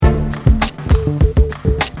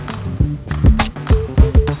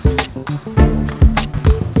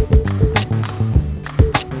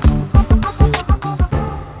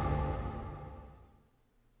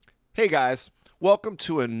Hey guys, welcome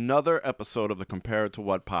to another episode of the Compared to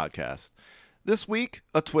What podcast. This week,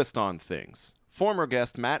 a twist on things. Former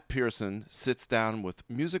guest Matt Pearson sits down with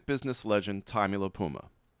music business legend Tommy LiPuma.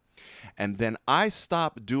 And then I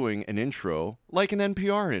stop doing an intro like an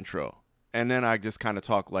NPR intro. And then I just kind of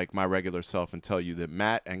talk like my regular self and tell you that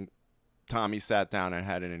Matt and Tommy sat down and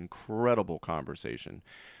had an incredible conversation.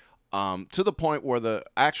 To the point where the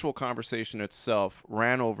actual conversation itself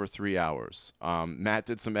ran over 3 hours. Matt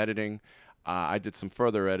did some editing. I did some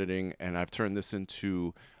further editing, and I've turned this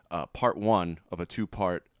into part one of a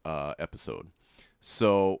two-part episode.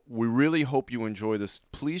 So we really hope you enjoy this.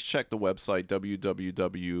 Please check the website,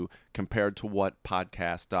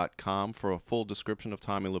 www.comparedtowhatpodcast.com, for a full description of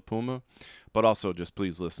Tommy LiPuma. But also just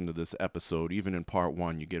please listen to this episode. Even in part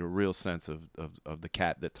one, you get a real sense of the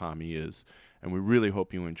cat that Tommy is. And we really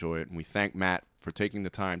hope you enjoy it. And we thank Matt for taking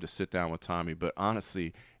the time to sit down with Tommy. But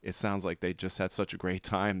honestly, it sounds like they just had such a great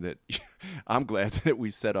time that I'm glad that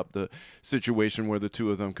we set up the situation where the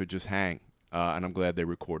two of them could just hang. And I'm glad they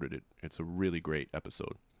recorded it. It's a really great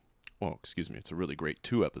episode. Well, excuse me. It's a really great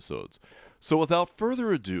 2 episodes. So without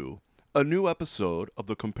further ado, a new episode of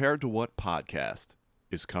the Compared to What podcast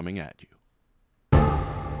is coming at you.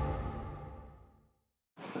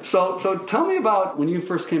 So tell me about when you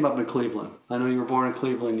first came up in Cleveland. I know you were born in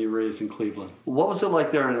Cleveland, you were raised in Cleveland. What was it like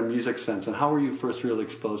there in a music sense, and how were you first really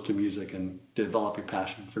exposed to music and develop your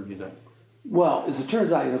passion for music? Well, as it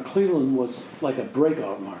turns out, Cleveland was like a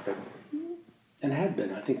breakout market, and had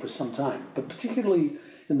been, I think, for some time. But particularly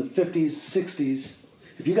in the 50s, 60s,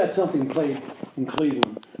 if you got something played in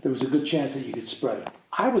Cleveland, there was a good chance that you could spread it.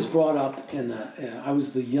 I was brought up I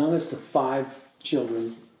was the youngest of 5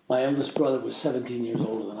 children. My eldest brother was 17 years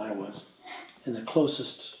older than I was. And the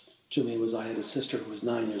closest to me was I had a sister who was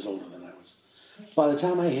 9 years older than I was. By the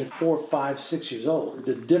time I hit 4, 5, 6 years old,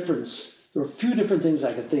 the difference, there were a few different things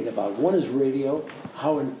I could think about. One is radio,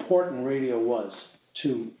 how important radio was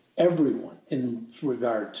to everyone in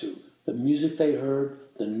regard to the music they heard,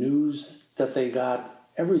 the news that they got,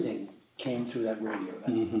 everything came through that radio.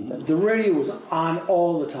 Mm-hmm. The radio was on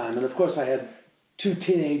all the time. And of course I had 2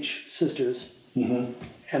 teenage sisters. Mm-hmm.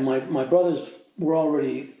 And my brothers were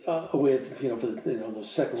already away for the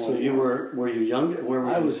Second World War. So were you young? Where were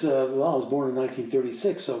you? I was born in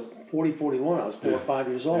 1936, so 41. I was 4 or 5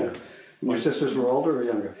 years old. Yeah. Your sisters were older or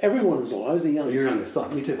younger? Everyone was older. I was the youngest. You're youngest. Oh,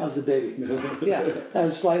 me too. I was the baby. Yeah. And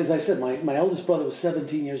it's like, as I said, my eldest brother was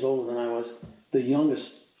 17 years older than I was. The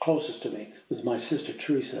youngest, closest to me, was my sister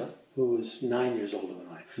Teresa, who was 9 years older than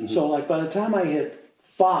I. Mm-hmm. So by the time I hit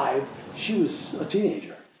 5, she was a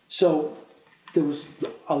teenager. So there was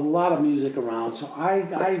a lot of music around, so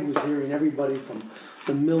I was hearing everybody from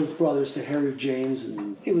the Mills Brothers to Harry James,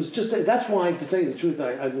 and it was just, that's why, to tell you the truth,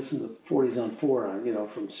 I listened to 40s on 4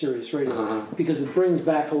 from Sirius Radio, because it brings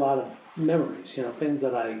back a lot of memories, things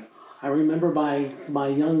that I remember my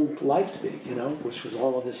young life to be, which was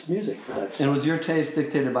all of this music. And was your taste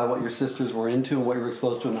dictated by what your sisters were into and what you were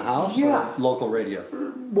exposed to in the house? Yeah. Or local radio?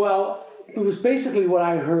 Well, it was basically what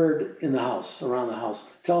I heard in the house, around the house,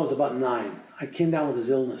 until I was about 9. I came down with this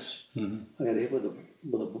illness. Mm-hmm. I got hit with a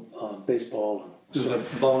baseball. It was a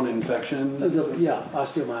bone infection? It was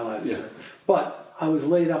osteomyelitis. Yeah. But I was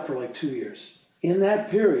laid up for like 2 years. In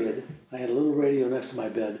that period, I had a little radio next to my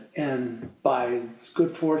bed, and by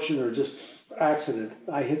good fortune or just accident,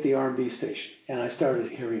 I hit the R&B station, and I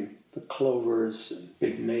started hearing the Clovers and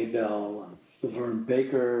Big Maybelle and Laverne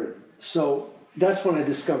Baker. So that's when I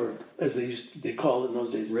discovered, as they called it in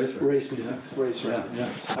those days, race music. Race records. Yeah.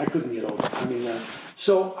 I couldn't get over it.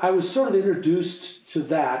 So I was sort of introduced to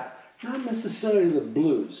that, not necessarily the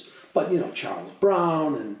blues, but Charles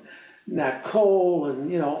Brown and Nat Cole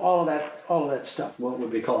and all of that stuff. What would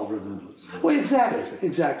be called rhythm and blues? Well, exactly.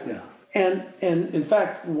 Yeah. And in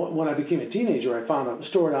fact, when I became a teenager, I found a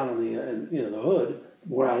store down in the hood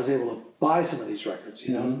where I was able to buy some of these records.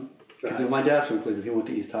 Because my dad's from Cleveland. He went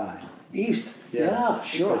to East High. East? Yeah,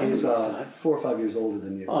 sure. So he's 4 or 5 years older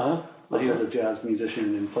than you. Uh-huh. But he was a jazz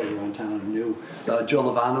musician and played around town and knew Joe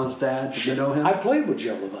Lovano's dad. Did you know him? I played with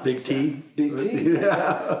Joe Lovano's Big T? Big T.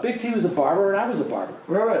 Yeah. Big T was a barber and I was a barber.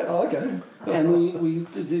 Right. Oh, okay. And we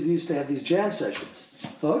used to have these jam sessions.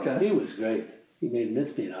 Okay. He was great. He made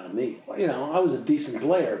mincemeat out of me. I was a decent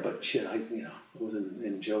player, but shit, I was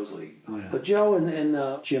in Joe's league. Oh, yeah. But Joe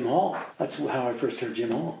and Jim Hall. That's how I first heard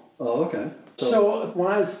Jim Hall. Oh, okay. So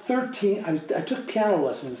when I was 13, I took piano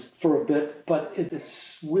lessons for a bit, but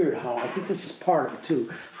it's weird how, I think this is part of it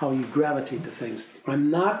too, how you gravitate to things.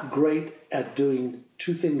 I'm not great at doing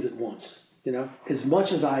 2 things at once, As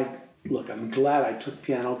much as I'm glad I took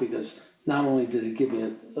piano because not only did it give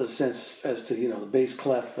me a sense as to, the bass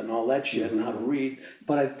clef and all that shit and how to read,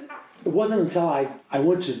 but It wasn't until I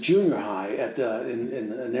went to junior high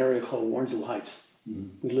in an area called Warrensville Heights.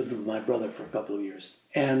 We lived with my brother for a couple of years.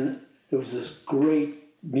 And there was this great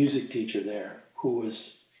music teacher there who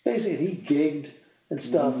was basically, he gigged and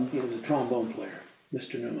stuff. He was a trombone player,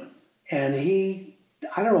 Mr. Newman. And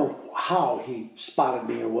I don't know how he spotted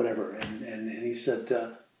me or whatever. And he said,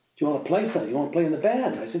 do you want to play something? You want to play in the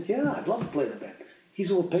band? I said, yeah, I'd love to play in the band. He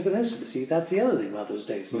said, well, pick an instrument. See, that's the other thing about those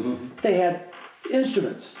days. They had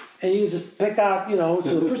instruments. And you could just pick out,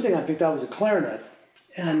 so the first thing I picked out was a clarinet.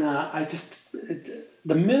 And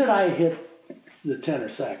the minute I hit the tenor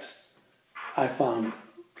sax, I found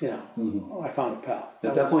I found a pal.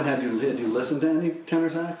 At that point, had you listened to any tenor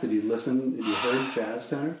sax? Had you heard jazz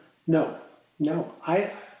tenor? No.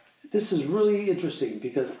 This is really interesting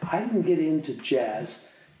because I didn't get into jazz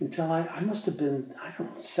until I must have been,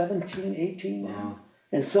 17, 18 now.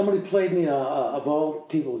 And somebody played me, of all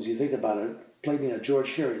people, as you think about it, played me a George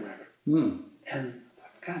Shearing record. And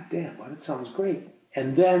God damn, well, that sounds great.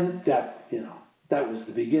 And then that was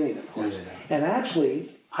the beginning, of course. Yeah. And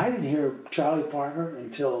actually, I didn't hear Charlie Parker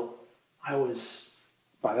until I was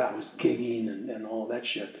gigging and all that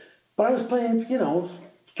shit. But I was playing,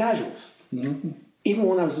 casuals. Even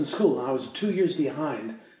when I was in school, and I was 2 years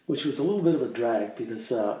behind, which was a little bit of a drag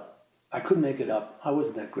because I couldn't make it up. I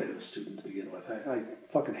wasn't that great of a student to begin with. I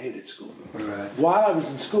fucking hated school. Right. While I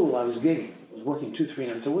was in school, I was gigging. I was working 2-3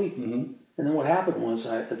 nights a week. And then what happened was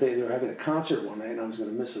they were having a concert one night, and I was going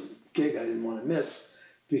to miss a gig I didn't want to miss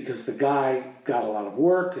because the guy got a lot of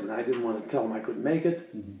work, and I didn't want to tell him I couldn't make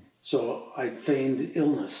it. So I feigned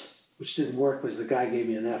illness, which didn't work because the guy gave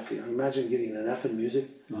me an F. Imagine getting an F in music.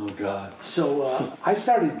 Oh, God. So I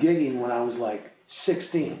started gigging when I was like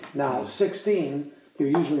 16. Now, 16, you're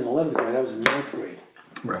usually in 11th grade. I was in 9th grade.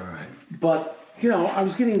 Right. But, I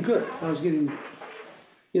was getting good. I was getting,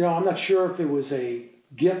 I'm not sure if it was a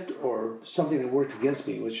gift or something that worked against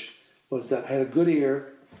me, which was that I had a good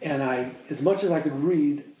ear, and as much as I could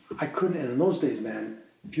read, I couldn't. And in those days, man,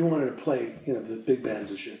 if you wanted to play, the big bands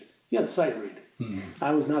and shit, you had to sight read.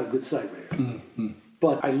 I was not a good sight reader,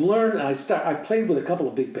 but I learned. I played with a couple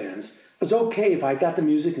of big bands. It was okay if I got the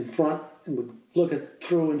music in front and would look it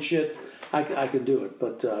through and shit. I could do it,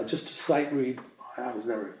 but just to sight read, I was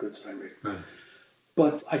never a good sight reader. Right.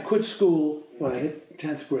 But I quit school when I hit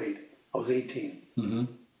 10th grade. I was 18.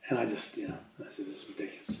 And I just, I said, this is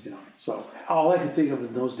ridiculous, So all I could think of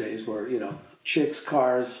in those days were, chicks,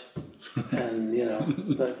 cars, and,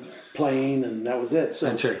 the plane, and that was it. So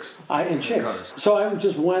and chicks. And chicks. Cars. So I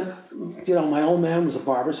just went, my old man was a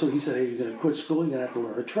barber, so he said, hey, you're going to quit school, you're going to have to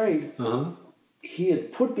learn a trade. He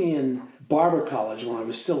had put me in barber college when I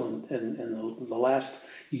was still in the last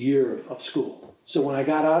year of school. So when I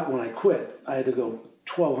got out, when I quit, I had to go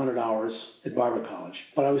 1,200 hours at barber college.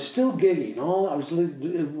 But I was still gigging. I was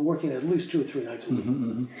working at least 2 or 3 nights a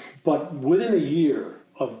week. But within a year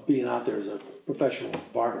of being out there as a professional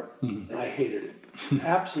barber, I hated it.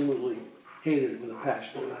 Absolutely hated it with a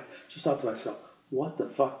passion. And I just thought to myself, what the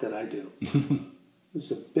fuck did I do? It was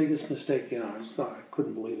the biggest mistake, I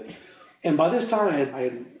couldn't believe it. And by this time, I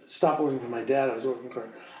had stopped working for my dad. I was working for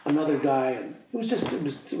another guy, and it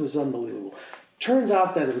was unbelievable. Turns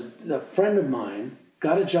out that it was a friend of mine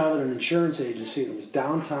got a job at an insurance agency, and it was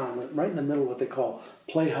downtown, right in the middle of what they call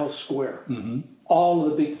Playhouse Square. All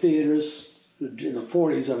of the big theaters in the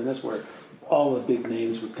 40s, that's where all the big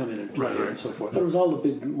names would come in and play and so forth. But it was all the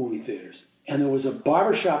big movie theaters. And there was a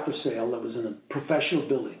barbershop for sale that was in a professional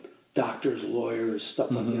building. Doctors, lawyers,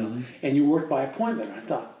 stuff like that. And you worked by appointment. I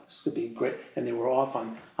thought, this could be great. And they were off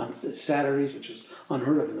on Saturdays, which was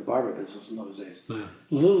unheard of in the barber business in those days. Yeah.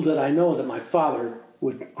 Little did I know that my father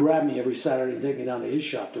would grab me every Saturday and take me down to his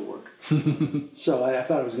shop to work. So I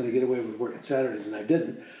thought I was going to get away with working Saturdays, and I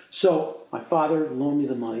didn't. So my father loaned me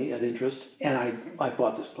the money at interest, and I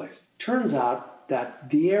bought this place. Turns out that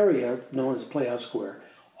the area known as Playhouse Square,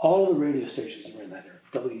 all of the radio stations were in that area.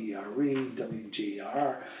 WERE,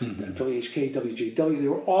 WGR, WHK, WGW, they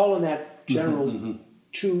were all in that general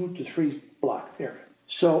 2 to 3 block area.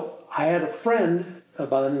 So I had a friend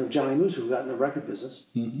by the name of Johnny Moose who got in the record business,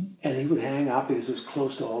 and he would hang out because it was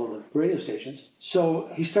close to all of the radio stations. So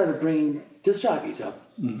he started bringing disc jockeys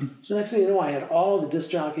up. So next thing you know, I had all of the disc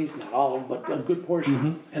jockeys, not all of them, but a good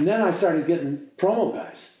portion. And then I started getting promo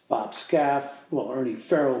guys. Bob Scaff, Ernie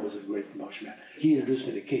Farrell was a great promotion man. He introduced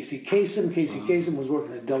me to Casey Kasem. Casey Kasem was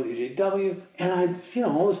working at WJW. And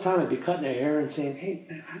all this time I'd be cutting their hair and saying, hey,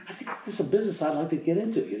 man, I think this is a business I'd like to get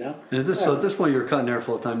into, And so at this point, you're cutting hair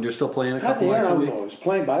full time. You're still playing a couple nights a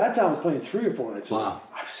week? By that time, I was playing 3 or 4 nights a week.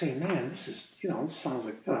 I was saying, man, this is, this sounds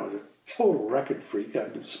like, I was a total record freak. I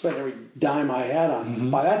spent every dime I had on.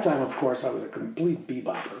 By that time, of course, I was a complete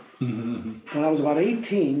bebopper. When I was about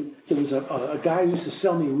 18, there was a guy who used to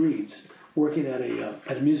sell me reeds working at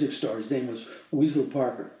a music store. His name was Weasel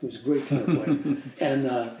Parker. He was a great tenor player.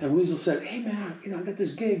 And Weasel said, "Hey man, I got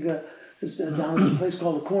this gig down at this place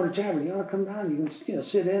called the Corner Tavern. You want to come down? You can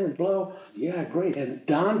sit in and blow." Yeah, great. And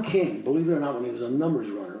Don King, believe it or not, when he was a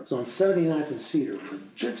numbers runner, was on 79th and Cedar. It was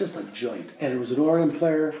just a joint. And it was an organ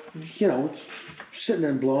player, sitting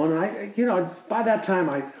there and blowing. And by that time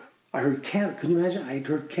I heard can you imagine? I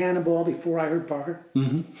heard Cannonball before I heard Parker.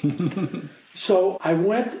 So I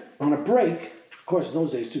went on a break. Of course, in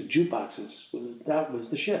those days, too, jukeboxes, that was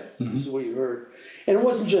the shit. This is what you heard. And it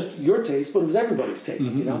wasn't just your taste, but it was everybody's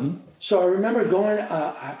taste, So I remember going,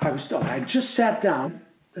 I had just sat down.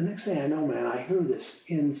 The next thing I know, man, I heard this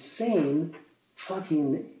insane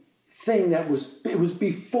fucking thing it was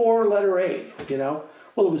before letter A,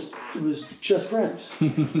 Well, it was Just Friends,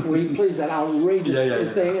 where he plays that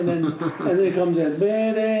outrageous thing, and then it comes in,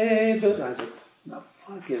 and I said, the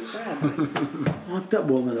fuck is that? Locked up.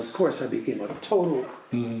 Well, then of course I became a total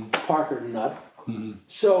Parker nut.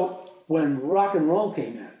 So when rock and roll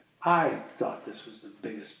came in, I thought this was the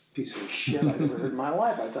biggest piece of shit I'd ever heard in my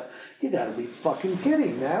life. I thought, you gotta be fucking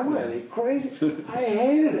kidding, man. What are they, crazy? I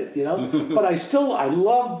hated it, But I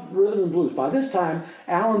loved rhythm and blues. By this time,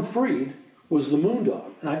 Alan Freed was the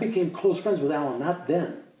Moondog. And I became close friends with Alan,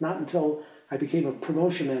 not until I became a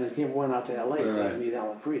promotion man and went out to L.A. Did I meet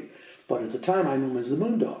Alan Freed. But at the time, I knew him as the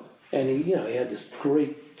Moondog. And he had this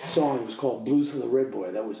great song. It was called Blues for the Red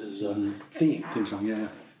Boy. That was his theme. Theme song, yeah.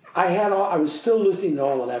 I was still listening to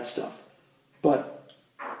all of that stuff. But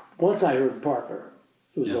once I heard Parker,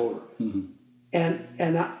 it was over.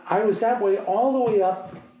 And I was that way all the way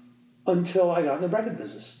up until I got in the record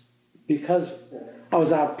business. Because I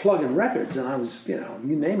was out plugging records, and I was, you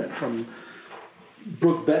name it, from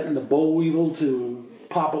Brooke Benton, the Boll Weevil, to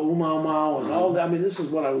Papa Umau Mau, and all that. I mean, this is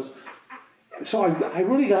what I was... So I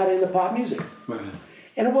really got into pop music. Right.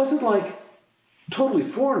 And it wasn't like totally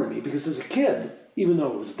foreign to me, because as a kid, even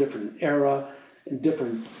though it was a different era and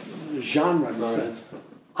different genre in a sense,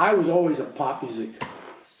 I was always a pop music.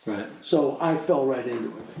 Right. So I fell right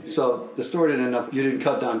into it. So the story didn't end up, you didn't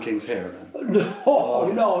cut Don King's hair then?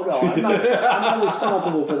 No. I'm not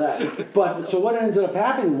responsible for that. But so what ended up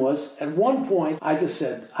happening was, at one point, I just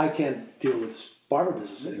said, I can't deal with this barber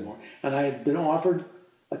business anymore. And I had been offered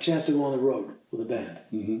a chance to go on the road with a band.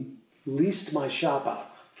 Leased my shop out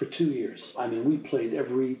for 2 years. I mean, we played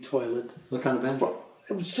every toilet. What kind of band?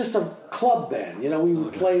 It was just a club band. We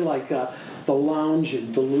would play like the Lounge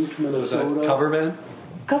in Duluth, Minnesota. Was that a cover band?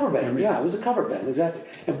 Cover band, yeah, it was a cover band, exactly.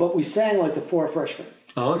 But we sang like the Four Freshmen.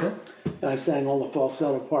 Oh, okay. And I sang all the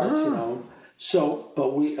falsetto parts, So,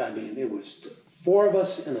 but it was 4 of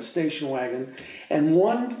us in a station wagon, and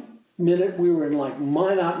one minute we were in like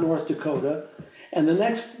Minot, North Dakota, and the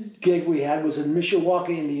next gig we had was in Mishawaka,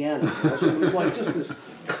 Indiana. So it was like just this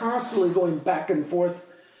constantly going back and forth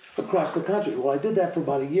across the country. Well, I did that for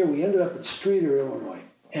about a year. We ended up in Streator, Illinois,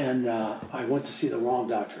 and I went to see the wrong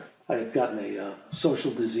doctor. I had gotten a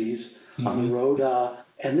social disease on the road,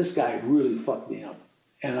 and this guy really fucked me up.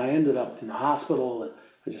 And I ended up in the hospital, and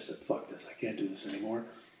I just said, fuck this, I can't do this anymore.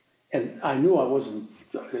 And I knew I wasn't,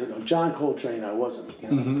 John Coltrane, I wasn't.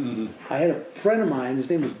 I had a friend of mine, his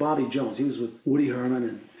name was Bobby Jones. He was with Woody Herman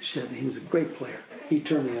and shit. He was a great player. He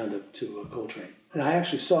turned me on to Coltrane. And I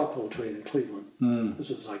actually saw Coltrane in Cleveland. This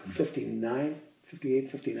was like 58,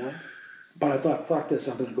 59. But I thought, fuck this,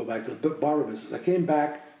 I'm going to go back to the barber business. I came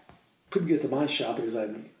back, couldn't get to my shop because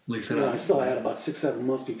I still had about 6-7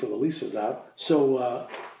 months before the lease was out. So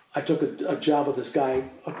I took a job with this guy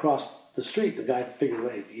across the street. The guy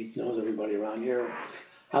figured, hey, he knows everybody around here.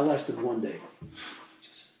 I lasted 1 day.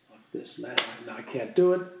 Just like this, man, I can't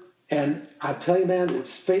do it. And I tell you, man,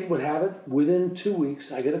 it's fate would have it. Within 2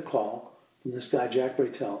 weeks, I get a call from this guy, Jack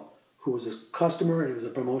Braytell, who was a customer and he was a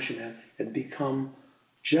promotion man, had become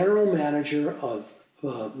general manager of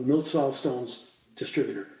Milt Saltstone's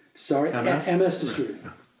distributor. MS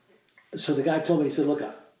distributor. So the guy told me, he said, look,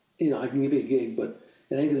 I can give you a gig, but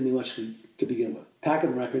it ain't going to be much to begin with.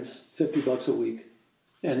 Packing records, $50 a week.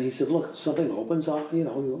 And he said, look, something opens, I'll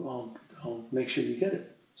make sure you get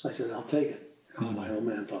it. So I said, I'll take it. My old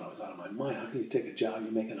man thought I was out of my mind. How can you take a job,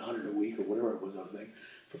 you're making $100 a week or whatever it was I was making,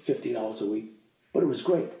 for $50 a week? But it was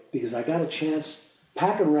great because I got a chance.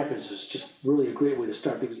 Packing records is just really a great way to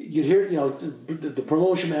start because you'd hear, the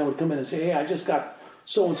promotion man would come in and say, hey, I just got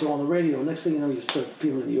so-and-so on the radio. Next thing you know, you start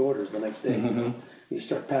feeling the orders the next day. You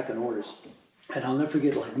start packing orders. And I'll never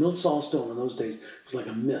forget, like Milt Saltstone in those days was like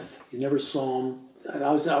a myth. You never saw him.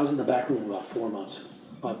 I was in the back room about 4 months.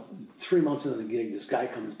 about 3 months into the gig, this guy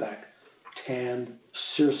comes back, tanned,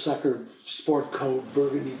 seersucker sport coat,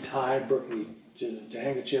 burgundy tie, burgundy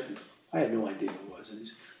handkerchief. I had no idea who it was. And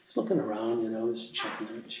he's looking around, he's checking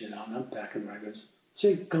shit out, and I'm packing records. So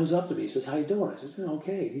he goes up to me, he says, "How you doing?" I said,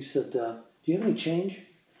 "Okay." He said, "Do you have any change?"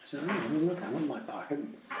 I said, "Oh, let me look. I'm in my pocket.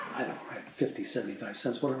 I had 50, 75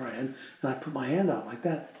 cents, whatever I had." And I put my hand out like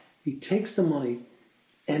that. He takes the money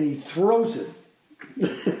and he throws it.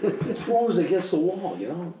 Throws it against the wall,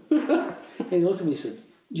 And he looked at me and said,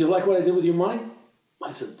 "Do you like what I did with your money?"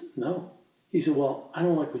 I said, "No." He said, "Well, I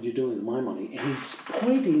don't like what you're doing with my money." And he's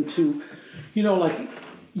pointing to, like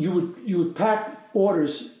you would pack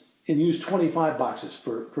orders and use 25 boxes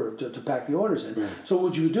to pack the orders in. Right. So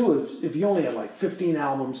what you would do is, if you only had like 15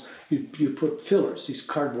 albums, you'd put fillers, these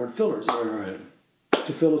cardboard fillers, Right.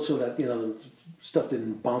 to fill it so that the stuff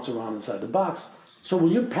didn't bounce around inside the box. So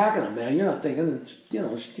when you're packing them, man, you're not thinking,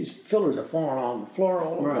 these fillers are falling on the floor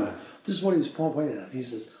all over. Right. This is what he was pointing at. He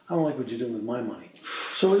says, "I don't like what you're doing with my money."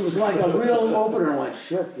 So it was like a real opener. Like,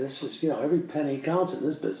 shit, this is, every penny counts in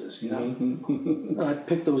this business, And I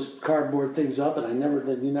picked those cardboard things up, and I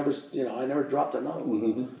never dropped another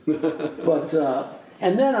one. But,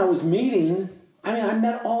 and then I was meeting, I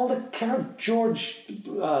met all the George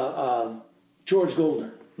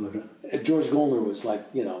Goldner. Okay. George Goldner was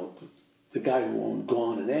like, the guy who owned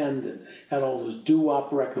Gone and End and had all those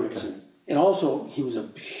doo-wop records. Okay. And also, he was a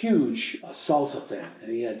huge salsa fan, and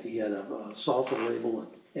he had a salsa label,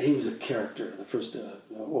 and he was a character, the first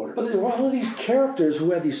order. But there were all of these characters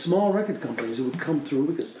who had these small record companies who would come through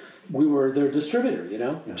because we were their distributor,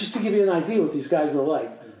 Yeah. Just to give you an idea what these guys were like.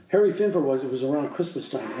 Harry Finford it was around Christmas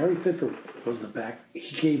time. Harry Finford was in the back.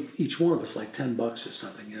 He gave each one of us like $10 or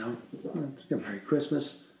something, Merry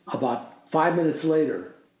Christmas. About 5 minutes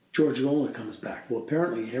later, George Goldner comes back. Well,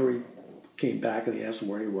 apparently Harry came back and he asked him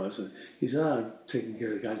where he was, and he said, "I'm taking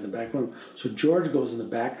care of the guys in the back room." So George goes in the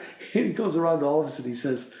back and he goes around to all of us and he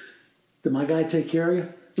says, "Did my guy take care of you?"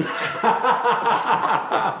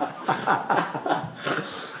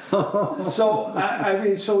 So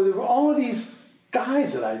so there were all of these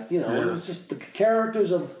guys that it was just the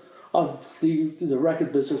characters of the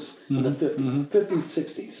record business in the 50s,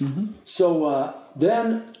 60s. So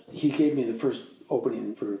then he gave me the first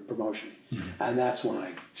opening for promotion. And that's when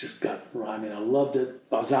I just I loved it.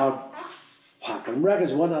 I was out popping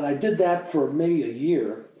records and whatnot. I did that for maybe a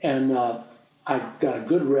year, and I got a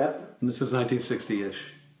good rep. And this is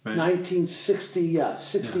 1960-ish, right? 1960, yeah,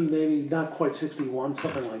 60 maybe, not quite 61,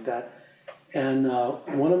 something like that. And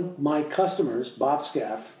one of my customers, Bob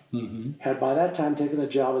Scaff, had by that time taken a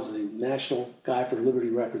job as the national guy for Liberty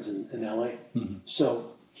Records in L.A.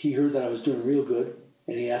 So he heard that I was doing real good,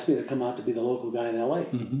 and he asked me to come out to be the local guy in L.A.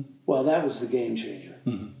 Well, that was the game changer.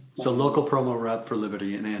 So local promo rep for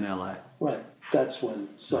Liberty in L.A. Right. That's when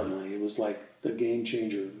suddenly it was like the game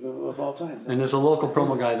changer of all time. And as a local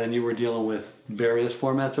promo guy, then you were dealing with various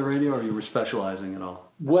formats of radio, or you were specializing at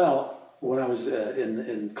all? Well, when I was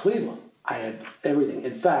in Cleveland, I had everything.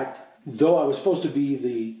 In fact, though I was supposed to be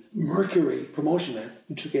the Mercury promotion man,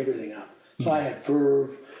 we took everything out. So I had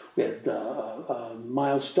Verve, we had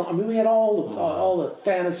Milestone. We had all the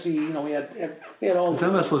fantasy. We had all.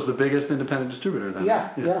 MS was the biggest independent distributor then.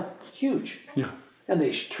 Yeah, huge. Yeah, and they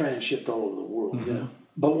transshipped all over the world.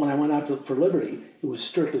 But when I went out for Liberty, it was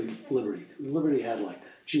strictly Liberty. Liberty had like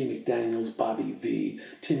G. McDaniels, Bobby V,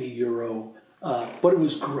 Timmy Euro. But it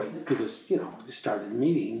was great because, we started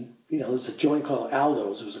meeting. There was a joint called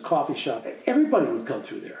Aldo's. It was a coffee shop. Everybody would come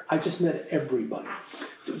through there. I just met everybody.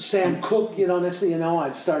 Sam Cooke, next thing you know,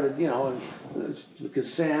 I started,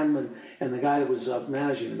 because Sam and the guy that was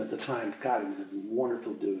managing him at the time, God, he was a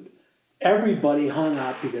wonderful dude. Everybody hung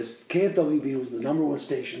out because KFWB was the #1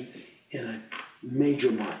 station in a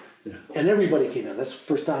major market. Yeah. And everybody came in. That's the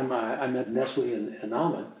first time I met Nestle and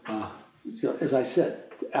Ahmed. As I said,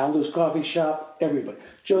 Aldo's Coffee Shop, everybody.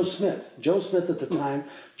 Joe Smith at the time.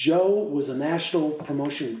 Joe was a national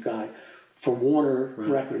promotion guy for Warner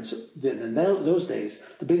Records. In those days,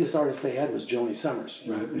 the biggest artist they had was Joni Summers.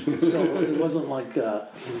 Right. So it wasn't like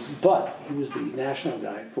he was the national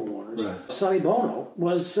guy for Warner's. Right. Sonny Bono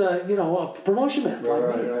was, a promotion man.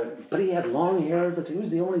 Right. But he had long hair. He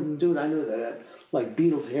was the only dude I knew that had like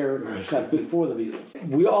Beatles hair cut before the Beatles.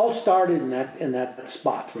 We all started in that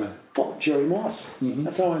spot. Right. Well, Jerry Moss.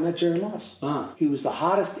 That's how I met Jerry Moss. He was the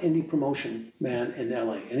hottest indie promotion man in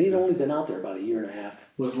LA, and he'd only been out there about a year and a half.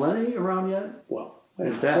 Was Lenny around yet? Well,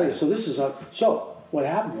 I'll tell you. So this is so what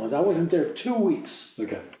happened was I wasn't there 2 weeks.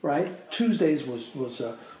 Okay. Right. Tuesdays was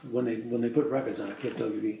when they put records on at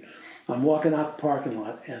KFWB. I'm walking out the parking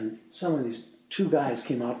lot, and some of these two guys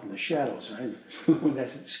came out from the shadows, right? One guy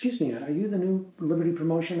said, "Excuse me, are you the new Liberty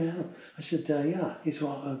promotion man?" I said, "Yeah." He said,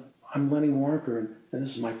 "Well, I'm Lenny Waronker, and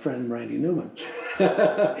this is my friend Randy Newman."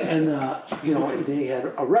 And they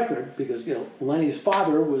had a record because Lenny's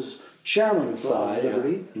father was chairman of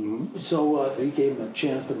Liberty, so he gave him a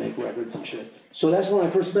chance to make records and shit. So that's when I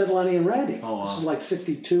first met Lenny and Randy. Oh, wow. This is like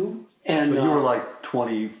 '62, and So you were like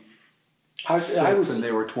 26 I was, and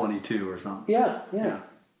they were 22 or something. yeah.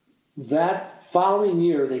 That following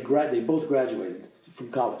year, they both graduated from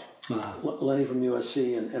college. Lenny from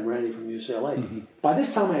USC and Randy from UCLA. By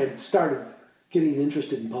this time, I had started getting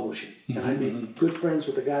interested in publishing, and I made good friends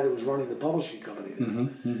with the guy that was running the publishing company.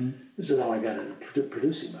 This is how I got into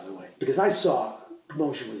producing, by the way, because I saw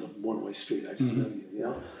promotion was a one-way street. I just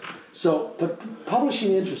knew So, but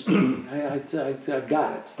publishing interested me. I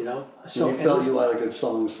got it, So you felt you had a good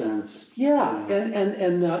song sense. Yeah,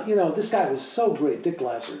 and this guy was so great, Dick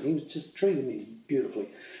Glasser. He was just treating me beautifully.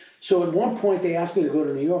 So at one point they asked me to go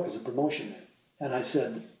to New York as a promotion man, and I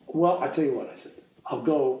said, "Well, I tell you what," I said, "I'll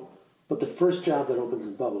go, but the first job that opens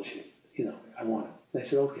in publishing, I want it." And they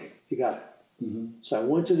said, "Okay, you got it." So I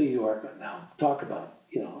went to New York, and now talk about,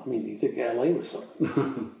 you think LA was something.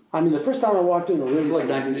 The first time I walked in, it was like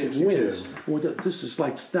 1962. This is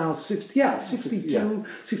like now 62,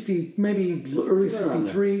 60, maybe early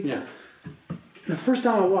 63. Yeah. The first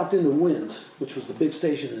time I walked into Winds, which was the big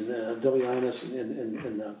station in WINS in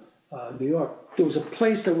New York, there was a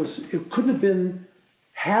place it couldn't have been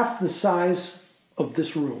half the size of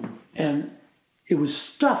this room. And it was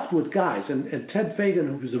stuffed with guys. And Ted Fagan,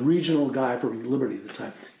 who was the regional guy for Liberty at the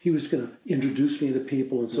time, he was going to introduce me to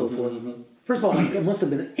people and so forth. First of all, it must have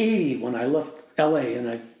been 80 when I left LA and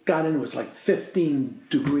I got in, it was like 15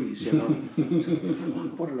 degrees, So,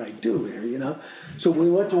 what did I do here, So we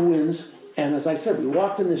went to Winds, and as I said, we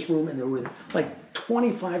walked in this room and there were like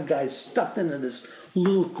 25 guys stuffed into this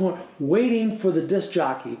little corner, waiting for the disc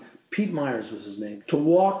jockey, Pete Myers was his name, to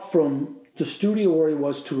walk from the studio where he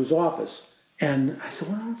was to his office. And I said,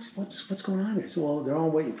 "Well, what's going on here?" He said, "Well, they're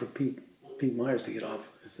all waiting for Pete Myers to get off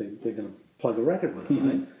because they're going to plug a record with him,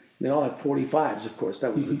 right?" And they all had 45s, of course.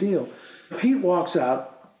 That was the deal. Pete walks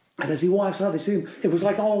out, and as he walks out, they see him. It was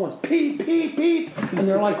like all at once, "Pete, Pete, Pete!" And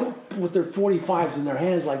they're like with their 45s in their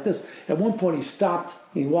hands like this. At one point, he stopped,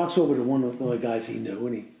 and he walks over to one of the guys he knew,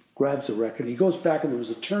 and he grabs the record. He goes back, and there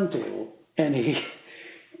was a turntable, and he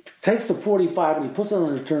takes the 45, and he puts it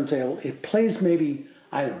on the turntable. It plays maybe,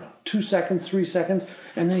 I don't know, 2 seconds, 3 seconds,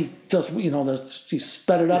 and then he does, he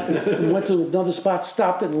sped it up and went to another spot,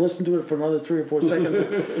 stopped it and listened to it for another 3 or 4 seconds,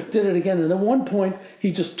 did it again, and at one point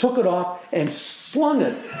he just took it off and slung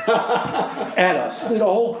it at us, the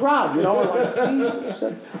whole crowd, like, Jesus.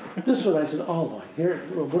 This one I said, "Oh my,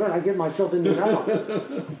 what did I get myself into now?"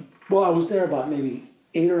 Well, I was there about maybe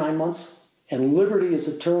 8 or 9 months, and Liberty, as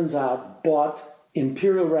it turns out, bought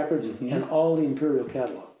Imperial Records and all the Imperial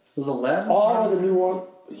catalog. Was it Aladdin? All of the New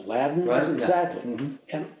Aladdin, right? Exactly.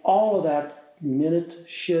 And all of that minute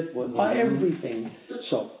shit, everything.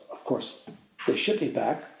 So, of course, they shipped me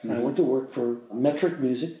back, and I went to work for Metric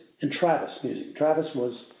Music and Travis Music. Travis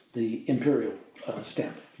was the Imperial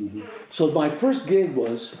stamp. So my first gig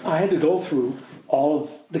was, I had to go through all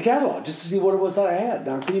of the catalog just to see what it was that I had.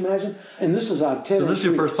 Now, can you imagine? And this was on 10. So this is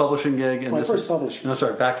your first publishing gig? My first publishing. No,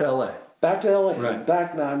 sorry, back to LA. Back to LA. Right.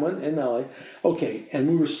 Back now, I went in LA. Okay, and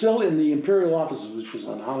we were still in the Imperial offices, which was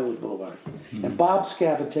on Hollywood Boulevard. And Bob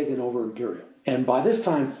Scaff had taken over Imperial. And by this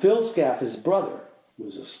time, Phil Scaff, his brother,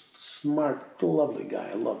 was a smart, lovely guy.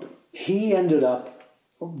 I loved him. He ended up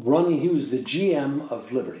running, he was the GM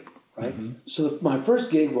of Liberty, right? So my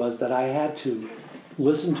first gig was that I had to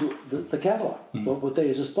listen to the catalog, what they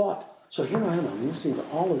had just bought. So here I am, I'm listening to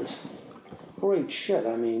all of this great shit.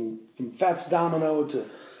 From Fats Domino to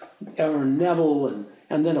Aaron Neville,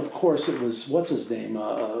 and then of course it was, what's his name?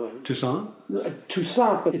 Toussaint?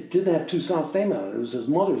 Toussaint, but it didn't have Toussaint's name on it. It was his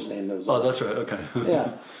mother's name that was on it. Oh, that's right, okay.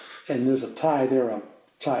 Yeah, and there's a tie there, I'll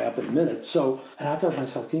tie up in a minute. So, and I thought to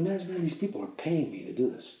myself, can you imagine, man, these people are paying me to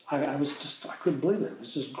do this? I couldn't believe it. It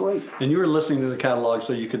was just great. And you were listening to the catalog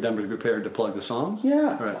so you could then be prepared to plug the songs?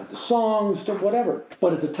 Yeah, right. like the songs, whatever.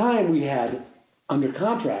 But at the time we had, under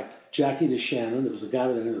contract, Jackie DeShannon, there was a guy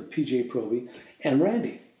by the name of P.J. Proby, and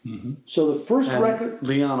Randy. So the first record...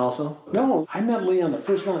 Leon also? No, I met Leon the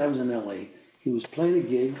first night I was in L.A. He was playing a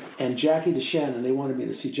gig, and Jackie DeShannon, they wanted me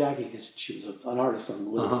to see Jackie because she was an artist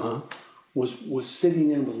on Liberty, was sitting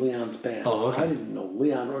in with Leon's band. Oh, okay. I didn't know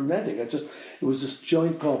Leon or anything. It was this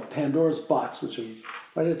joint called Pandora's Box, which was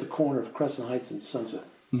right at the corner of Crescent Heights and Sunset.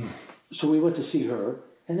 So we went to see her,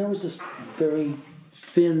 and there was this very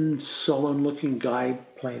thin, sullen-looking guy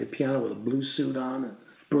playing the piano with a blue suit on, and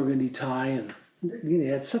burgundy tie, and he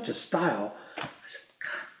had such a style. I said,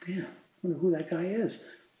 God damn, I wonder who that guy is.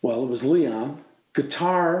 Well, it was Leon.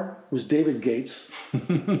 Guitar was David Gates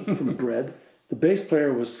from Bread. The bass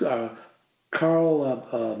player was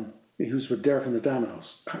Carl, he was with Derek and the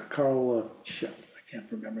Dominoes. Carl, shit, I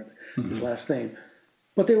can't remember his last name.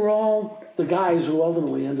 But they were all the guys who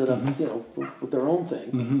ultimately ended up, with their own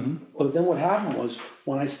thing. But then what happened was,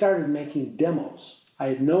 when I started making demos, I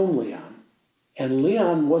had known Leon. And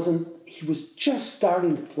Leon he was just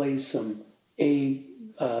starting to play some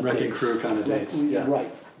Wrecking Crew kind of dates. Yeah.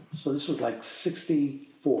 Right. So this was like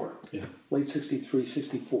 64, late 63,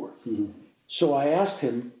 64. So I asked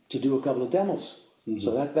him to do a couple of demos.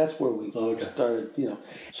 So that's where we started,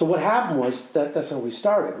 So what happened was, that's how we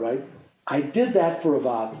started, right? I did that for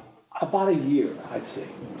about a year, I'd say.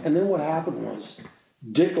 And then what happened was,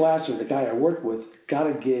 Dick Lasser, the guy I worked with, got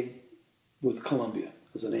a gig with Columbia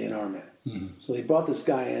as an A&R man. So they brought this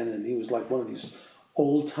guy in, and he was like one of these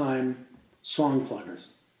old-time song pluggers.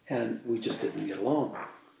 And we just didn't get along.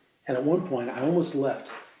 And at one point, I almost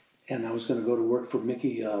left, and I was going to go to work for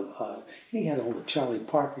Mickey. He had all the Charlie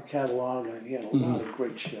Parker catalog, and he had a lot of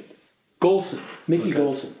great shit. Mickey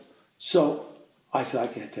Golson. So I said,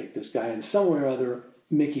 I can't take this guy. And somewhere or other,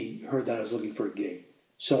 Mickey heard that I was looking for a gig.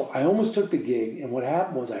 So I almost took the gig, and what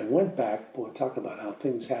happened was, I went back. Boy, talk about how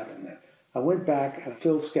things happen, man. I went back, and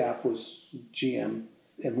Phil Scaff was GM,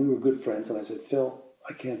 and we were good friends. And I said, Phil,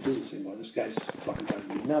 I can't do this anymore. This guy's just fucking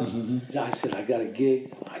driving me nuts. I said, I got a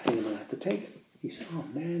gig. I think I'm going to have to take it. He said, oh,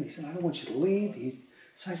 man. He said, I don't want you to leave.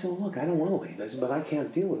 So I said, look, I don't want to leave. I said, but I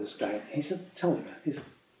can't deal with this guy. He said, tell me, man. He said,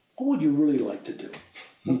 what would you really like to do?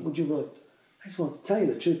 What would you really... I said, well, to tell you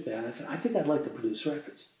the truth, man, I said, I think I'd like to produce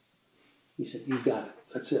records. He said, you got it.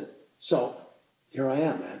 That's it. So here I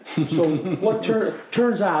am, man. So what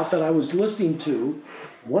turns out that I was listening to,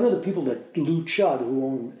 one of the people that Lou Chudd, who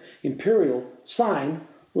owned Imperial, signed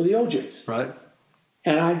were the OJs. Right.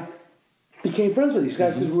 And I became friends with these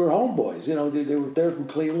guys because we were homeboys. They were there from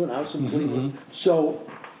Cleveland, I was from Cleveland. So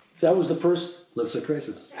that was the first... Lipstick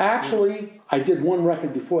Traces. Actually, I did one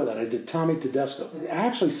record before that. I did Tommy Tedesco.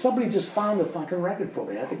 Actually, somebody just found the fucking record for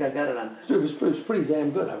me. I think I got it on... It was pretty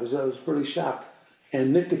damn good. I was pretty shocked.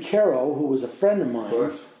 And Nick DeCaro, who was a friend of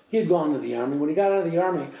mine, he had gone to the Army. When he got out of the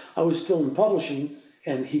Army, I was still in publishing,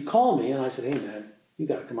 and he called me, and I said, hey, man, you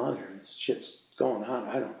got to come out here. This shit's going on.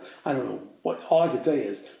 I don't know what... All I could tell you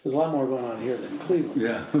is there's a lot more going on here than Cleveland.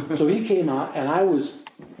 Yeah. So he came out, and I was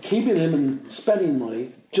keeping him and spending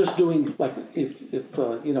money, just doing, like, if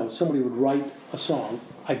somebody would write a song,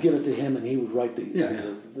 I'd give it to him, and he would write the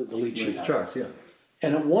lead sheet. The charts, yeah.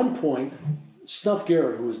 And at one point, Snuff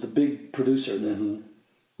Garrett, who was the big producer then,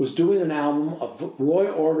 was doing an album of Roy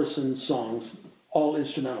Orbison songs, all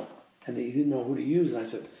instrumental. And he didn't know who to use. And I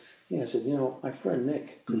said, my friend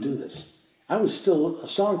Nick could do this. I was still a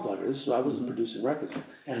song plugger, so I wasn't producing records.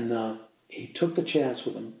 And he took the chance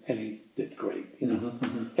with him, and he did great,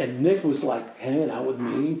 And Nick was like hanging out with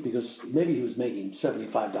me because maybe he was making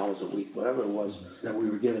 $75 a week, whatever it was that we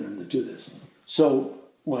were giving him to do this. So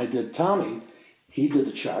when I did Tommy, he did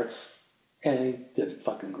the charts, and he did a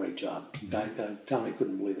fucking great job. Tommy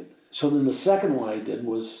couldn't believe it. So then the second one I did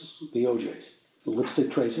was the OJs, the Lipstick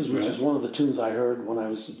Traces, which is one of the tunes I heard when I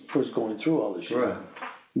was first going through all this shit. Right.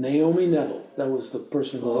 Naomi Neville, that was the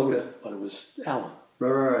person who wrote it, but it was Alan.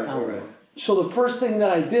 Right. So the first thing that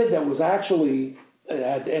I did that was actually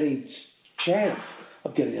had any chance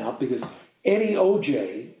of getting out, because Eddie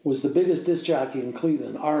OJ was the biggest disc jockey in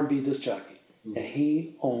Cleveland, R&B disc jockey, and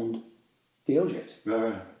he owned the OJs.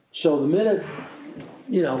 Right. So the minute,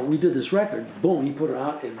 we did this record, boom, he put it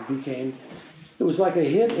out, it was like a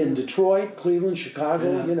hit in Detroit, Cleveland,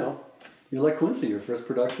 Chicago, You're like Quincy, your first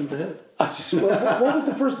production's a hit. What was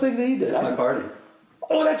the first thing that he did? My Party.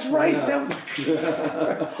 Oh, that's right. Yeah. That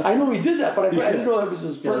was. I know he did that, but I didn't know that was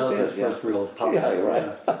his first hit. That was his first real pop. Yeah, you're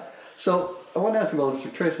right. Yeah. So I want to ask you about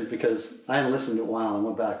Lipstick Traces because I hadn't listened to it in a while. I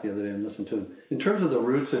went back the other day and listened to it. In terms of the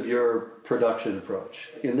roots of your production approach,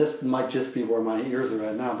 and this might just be where my ears are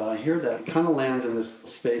at now, but I hear that it kind of lands in this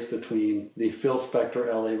space between the Phil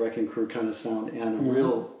Spector, LA Wrecking Crew kind of sound and a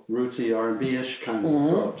real rootsy R&B-ish kind of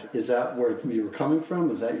approach. Is that where you were coming from?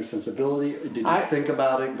 Was that your sensibility? Did you think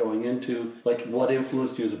about it going into, like, what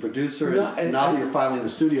influenced you as a producer? Now that you're finally in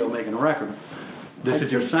the studio making a record, this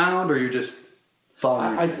is your sound, or you're just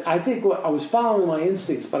following your instincts? I think I was following my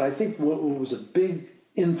instincts, but I think what was a big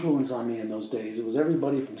influence on me in those days, it was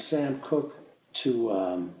everybody from Sam Cooke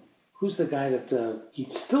to, who's the guy that, he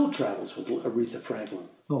still travels with Aretha Franklin?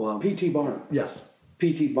 Oh, wow. P.T. Barnum. Yes.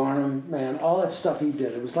 P.T. Barnum, man, all that stuff he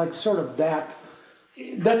did. It was like sort of that.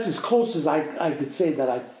 That's as close as I could say that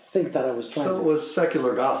I think that I was trying So it was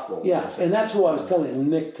secular gospel. Yeah, basically. and that's who I was telling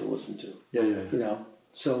Nick to listen to. Yeah. You know,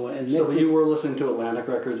 so and Nick So you were listening to Atlantic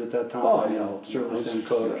Records at that time? Oh, you yeah. know, certainly Sam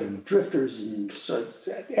Cooke and Drifters and so,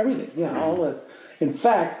 everything. Yeah, all that. In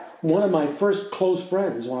fact, one of my first close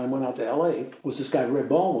friends when I went out to L.A. was this guy Red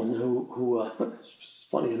Baldwin, who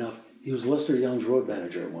funny enough, he was Lester Young's road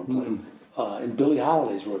manager at one point, and Billie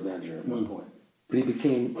Holiday's road manager at one point. But he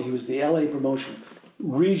was the L.A.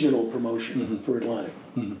 regional promotion for Atlantic.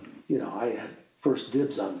 You know, I had first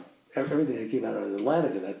dibs on everything that came out of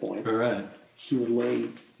Atlantic at that point. all right. He would lay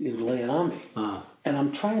it on me. And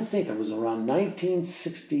I'm trying to think, it was around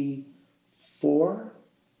 1964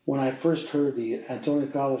 when I first heard the Antonio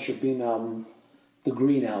Carlos Jobim album, the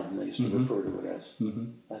Green album, they used to refer to it as.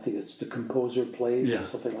 I think it's The Composer Plays or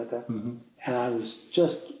something like that. And I was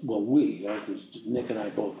just, Nick and I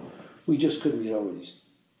both, we just couldn't get over these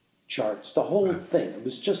charts. The whole thing, it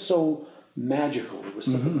was just so magical. There was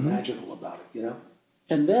something magical about it, you know?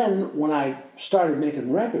 And then when I started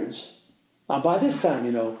making records, by this time,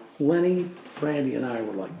 you know, Lenny, Randy, and I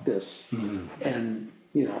were like this. And,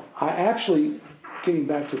 you know, I actually, getting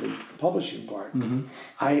back to the publishing part,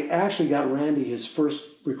 I actually got Randy his first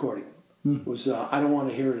recording. It was I Don't Want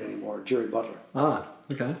to Hear It Anymore, Jerry Butler.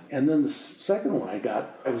 Okay. And then the second one I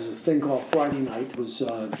got, it was a thing called Friday Night. It was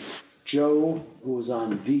Joe, who was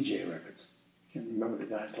on VJ Records. Can't remember the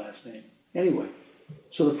guy's last name. Anyway,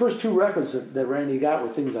 so the first two records that Randy got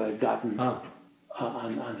were things that I'd gotten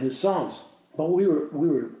on his songs. But we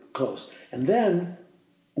were close. And then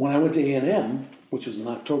when I went to A&M, which was in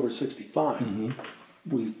October '65,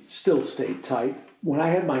 we still stayed tight. When I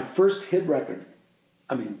had my first hit record,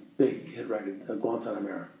 big hit record,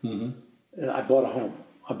 Guantanamera, I bought a home.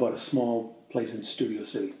 I bought a small place in Studio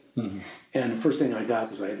City. And the first thing I got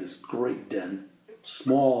was I had this great den,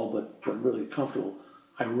 small but really comfortable.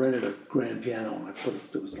 I rented a grand piano and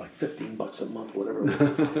it was like $15 a month, whatever it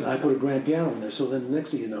was. And I put a grand piano in there. So then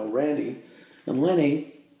next thing you know, Randy and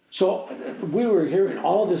Lenny, so we were hearing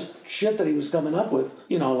all this shit that he was coming up with,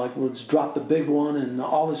 you know, like let's drop the big one and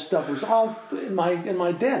all this stuff was all in my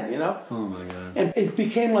den, you know? Oh my God. And it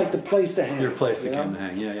became like the place to hang. Your place became the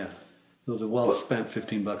hang, yeah. It was a well-spent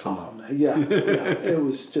 $15 a month. Yeah. It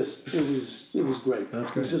was great.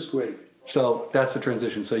 That's great. It was just great. So that's the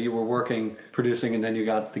transition. So you were working, producing, and then you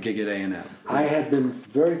got the gig at A&M. I had been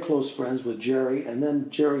very close friends with Jerry, and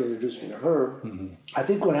then Jerry introduced me to her. I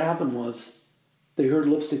think what happened was they heard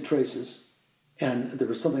Lipstick Traces, and there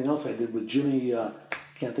was something else I did with Jimmy,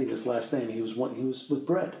 can't think of his last name, he was with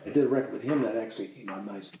Bread. I did a record with him that actually came out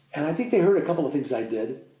nice. And I think they heard a couple of things I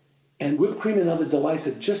did, and Whipped Cream and Other Delights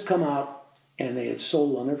had just come out, and they had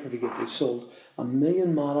sold, I'll never forget, they sold 1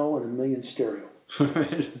 million mono and 1 million stereo.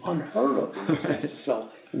 Unheard of in those days to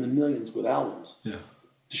sell in the millions with albums. Yeah.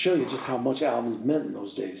 To show you just how much albums meant in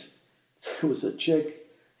those days, there was a chick,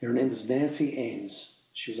 her name was Nancy Ames.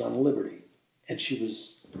 She was on Liberty, and she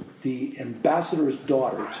was the ambassador's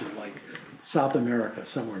daughter to like South America,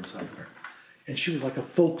 somewhere in South America. And she was like a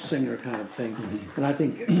folk singer kind of thing. And I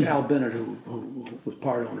think Al Bennett, who was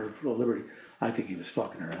part owner of Liberty, I think he was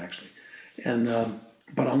fucking her actually. And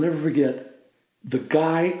but I'll never forget the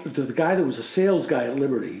guy that was a sales guy at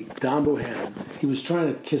Liberty, Don Bohannon. He was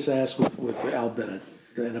trying to kiss ass with Al Bennett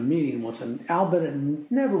at a meeting once, and Al Bennett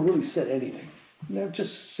never really said anything. Never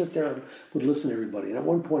just sit there and would listen to everybody. And at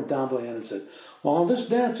one point, Don Bohannon said, "Well, on this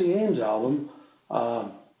Nancy Ames album,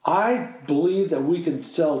 I believe that we can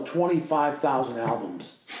sell 25,000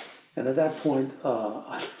 albums." And at that point,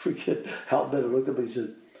 I forget, Al Bennett looked up and he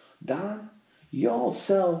said, "Don, y'all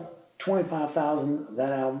sell 25,000 of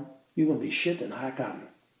that album, you're going to be shitting in high cotton."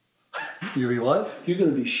 You be what? You're going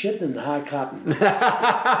to be shitting in high cotton.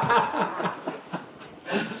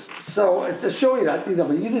 So to show you that, you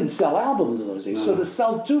didn't sell albums in those days. No. So to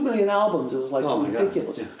sell 2 million albums, it was like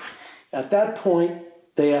ridiculous. Yeah. At that point,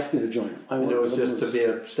 they asked me to join them. And it was just to be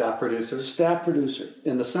a staff producer? Staff producer.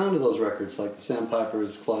 And the sound of those records, like the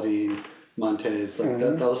Sandpipers, Claudine, Montez, like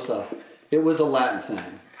those stuff, it was a Latin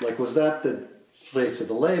thing. Like, was that the face of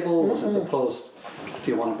the label? Was it the post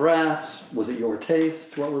Tijuana Brass? Was it your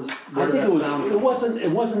taste? I think it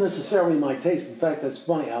wasn't necessarily my taste. In fact, that's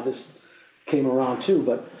funny how this came around too.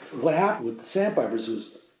 But what happened with the Sandpipers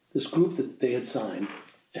was this group that they had signed,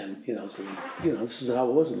 and this is how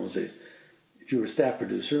it was in those days. If you were a staff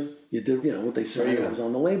producer, you did what they signed. It was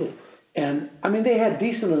on the label, and they had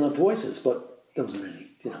decent enough voices, but there wasn't any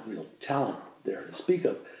real talent there to speak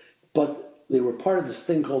of. But they were part of this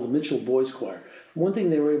thing called the Mitchell Boys Choir. One thing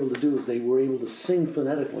they were able to do is they were able to sing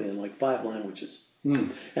phonetically in like 5 languages.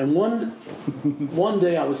 And one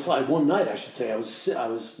night I was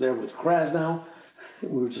there with Krasnow.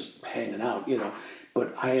 We were just hanging out,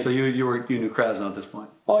 But I had, So you knew Krasno at this point?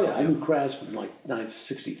 oh yeah, I knew Kraz from like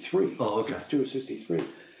 1963. Oh, okay. 62 or 63.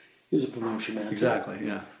 He was a promotion man. too. Exactly,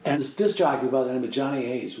 yeah. And this disc jockey by the name of Johnny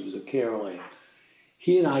Hayes, who was a KRLA,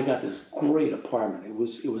 he and I got this great apartment. It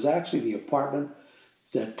was actually the apartment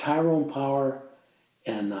that Tyrone Power,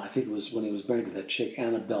 and I think it was when he was married to that chick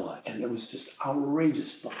Annabella, and it was this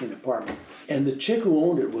outrageous fucking apartment. And the chick who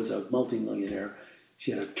owned it was a multimillionaire.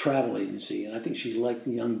 She had a travel agency, and I think she liked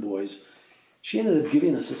young boys. She ended up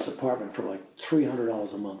giving us this apartment for like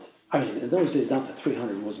 $300 a month. I mean, in those days, not that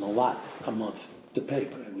 $300 wasn't a lot a month to pay,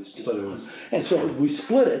 but it was just. And so we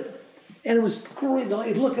split it, and it was great.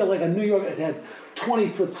 It looked like a New York. It had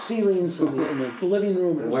 20-foot ceilings in the living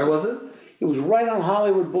room. Where was it? It was right on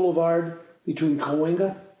Hollywood Boulevard between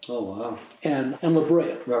Cahuenga Oh, wow. and La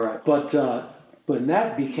Brea. Right. But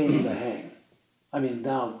that became the hang. I mean,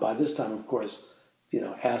 now by this time, of course,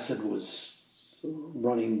 acid was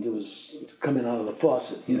running. It was coming out of the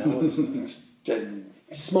faucet. And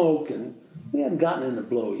smoke, and we hadn't gotten into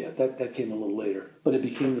blow yet. That came a little later. But it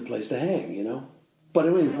became the place to hang. But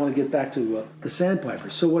anyway, I want to get back to the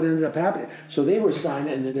Sandpipers. So what ended up happening? So they were signed,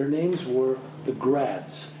 and their names were the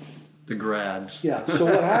Grads. The Grads. Yeah. So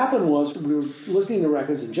what happened was we were listening to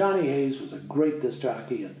records, and Johnny Hayes was a great disc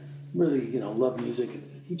jockey and really, loved music.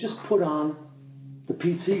 And he just put on the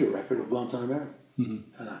Pete Seeger record of Well Time America.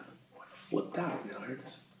 Mm-hmm. And I flipped out. I heard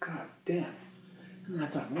this. God damn. And I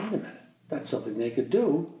thought, wait a minute. That's something they could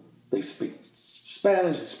do. They speak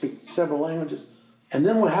Spanish. They speak several languages. And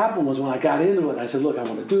then what happened was when I got into it, I said, look, I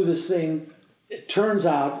want to do this thing. It turns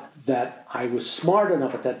out that I was smart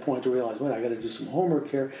enough at that point to realize, wait, I got to do some homework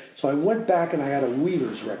here. So I went back and I got a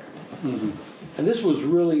Weavers record. Mm-hmm. And this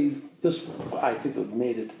I think it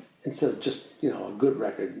made it, instead of just, a good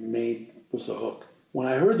record, was the hook. When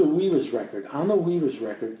I heard the Weavers record,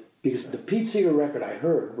 because the Pete Seeger record I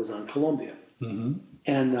heard was on Columbia. Mm-hmm.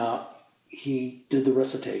 And he did the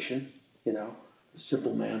recitation,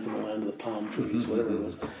 Simple Man from the Land of the Palm Trees, whatever it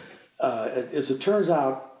was. As it turns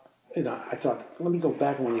out, I thought, let me go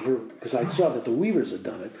back and want to hear, because I saw that the Weavers had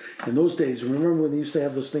done it. In those days, remember when they used to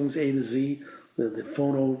have those things A to Z, the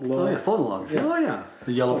phono log? Oh, yeah, phono logs. Yeah. Oh, yeah.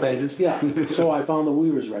 The yellow pages. Yeah. So I found the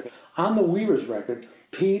Weavers record. On the Weavers record,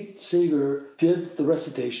 Pete Seeger did the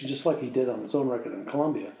recitation just like he did on his own record in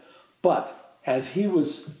Columbia. But as he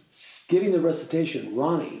was giving the recitation,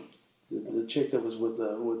 Ronnie, the chick that was with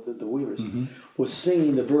the Weavers, was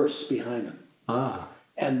singing the verse behind him. Ah.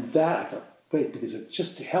 And that, I thought, wait, because it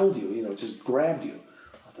just held you, it just grabbed you.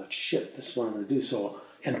 I thought, shit, this is what I'm going to do. So,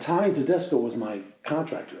 and Tommy Tedesco was my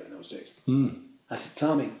contractor in those days. Mm. I said,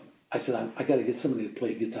 Tommy, I got to get somebody to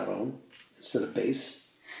play guitar instead of bass.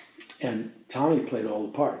 And Tommy played all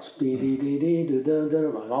the parts.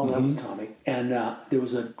 All that was Tommy. And there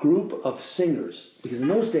was a group of singers, because in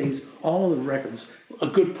those days, all of the records, a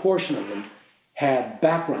good portion of them had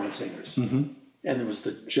background singers. Mm-hmm. And there was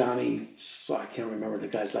the Johnny, I can't remember the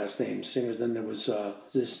guy's last name, singers. Then there was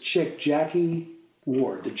this chick, Jackie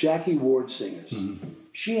Ward, the Jackie Ward Singers. Mm-hmm.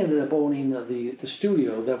 She ended up owning the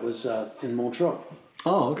studio that was in Montreux.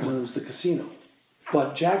 Oh, okay. When it was the casino.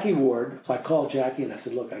 But Jackie Ward, I called Jackie and I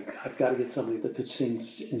said, look, I've got to get somebody that could sing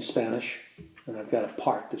in Spanish. And I've got a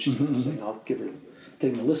part that she's going to sing. I'll give her a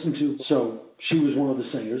thing to listen to. So she was one of the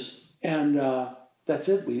singers. And that's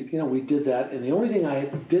it. We did that. And the only thing I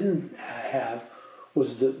didn't have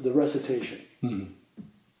was the recitation. Mm-hmm.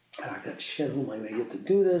 And I thought, shit, who am I going to get to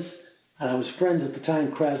do this? And I was friends at the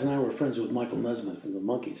time. Kraz and I were friends with Michael Nesmith from the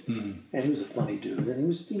Monkees. Mm-hmm. And he was a funny dude. And he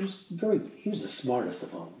was the smartest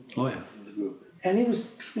of them. Oh, yeah. Of the group. And he was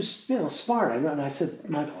smart. And I said,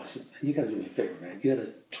 Michael, you got to do me a favor, man. You got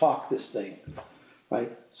to talk this thing,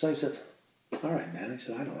 right? So I said, all right, man. He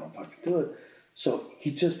said, I don't know if I can do it. So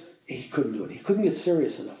he couldn't do it. He couldn't get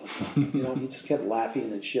serious enough. He just kept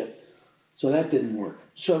laughing and shit. So that didn't work.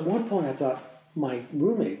 So at one point I thought, my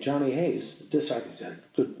roommate, Johnny Hayes, the disc jockey, had a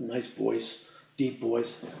good, nice voice, deep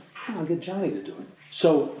voice. I'll get Johnny to do it.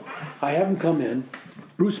 So I have him come in.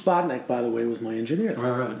 Bruce Spotnick, by the way, was my engineer.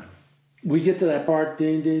 Right. We get to that part,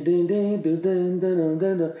 ding, ding, ding, ding, ding, ding, ding, ding,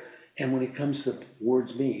 ding, and when it comes to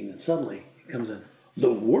words mean, and suddenly it comes in,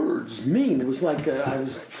 the words mean. It was like I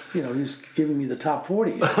was, he was giving me the top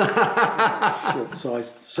 40. So I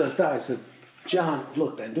stopped. I said, John,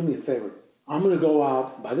 look, man, do me a favor. I'm going to go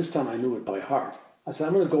out. By this time, I knew it by heart. I said,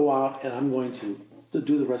 I'm going to go out and I'm going to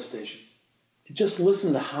do the recitation. Just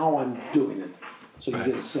listen to how I'm doing it so you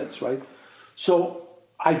get a sense, right? So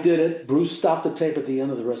I did it. Bruce stopped the tape at the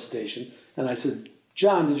end of the recitation. And I said,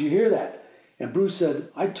 John, did you hear that? And Bruce said,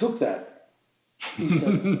 I took that. He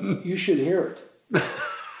said, you should hear it.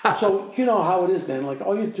 So you know how it is, man. Like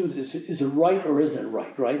all you do is it right or isn't it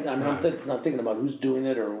right? Right? I mean, I'm not thinking about who's doing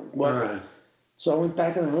it or what. Right. So I went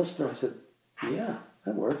back and I listened and I said, yeah,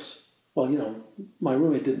 that works. Well, you know, my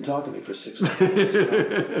roommate didn't talk to me for 6 months. You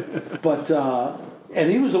know? But,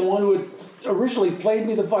 and he was the one who had originally played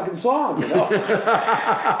me the fucking song, you know?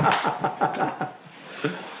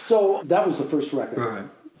 So that was the first record. Right.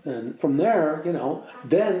 And from there, you know,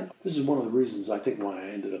 then this is one of the reasons I think why I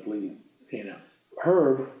ended up leaving A&M.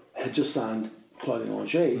 Herb had just signed Claudine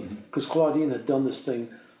Longet because Claudine had done this thing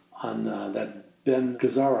on that Ben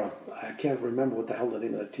Gazzara. I can't remember what the hell the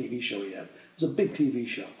name of that TV show he had. It was a big TV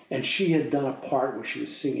show. And she had done a part where she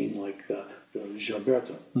was singing like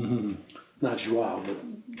Gilberto. Not Joao, but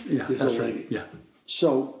this old lady. Yeah.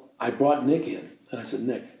 So I brought Nick in and I said,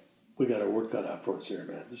 Nick, we got our work cut out for us here,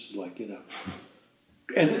 man. This is like, you know.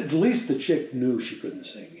 And at least the chick knew she couldn't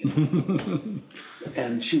sing. You know?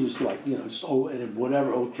 And she was like, you know, just, and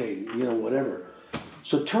whatever, okay, you know, whatever.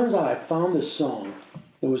 So it turns out I found this song.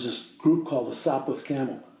 There was this group called the Sopwith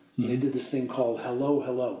Camel. And they did this thing called Hello,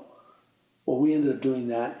 Hello. Well, we ended up doing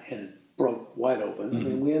that, and it broke wide open. I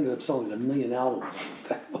mean, we ended up selling 1 million albums on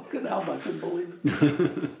that fucking album. I couldn't believe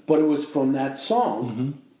it. But it was from that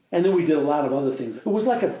song. And then we did a lot of other things. It was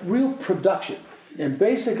like a real production. And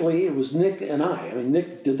basically, it was Nick and I. I mean,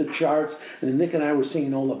 Nick did the charts, and then Nick and I were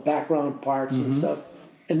singing all the background parts and stuff.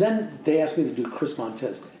 And then they asked me to do Chris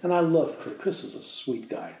Montez. And I loved Chris. Chris was a sweet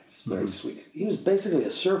guy. He's very sweet. He was basically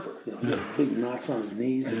a surfer. You know, he had big knots on his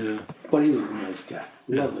knees. But he was a nice cat.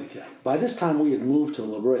 Lovely cat. By this time, we had moved to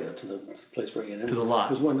La Brea, to the place where A&M. To the lot.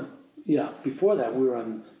 Because before that, we were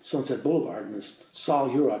on Sunset Boulevard in this Sol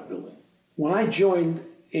Hurok building. When I joined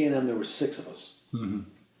A&M, there were 6 of us.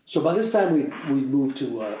 So by this time, we moved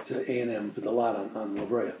to A&M, to the lot on La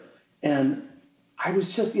Brea. And I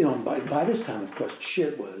was just, you know, by this time, of course,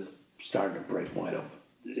 shit was starting to break wide open.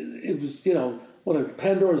 It was, you know, when a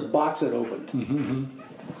Pandora's box had opened.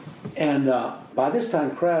 And by this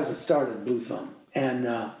time, Kraz had started Blue Thumb. And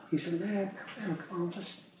he said, man, come on,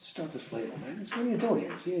 let's start this label, man. What are you doing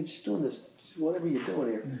here? See, you're just doing this, whatever you're doing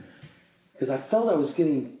here. Because I felt I was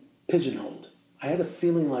getting pigeonholed. I had a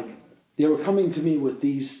feeling like they were coming to me with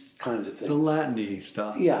these kinds of things. The Latin-y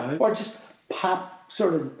stuff. Yeah, right? or just pop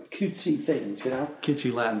sort of cutesy things, you know?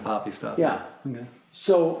 Kitschy Latin poppy stuff. Yeah. Okay.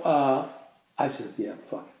 So I said, yeah,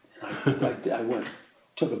 fuck it. And I went,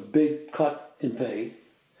 took a big cut in pay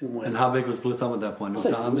and went. And how big was Blue Thumb at that point? Was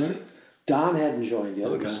Don there? Don hadn't joined yet.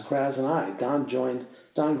 Okay. It was Kraz and I.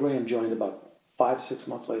 Don Graham joined about 5-6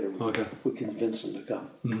 months later. We convinced him to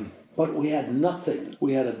come. But we had nothing.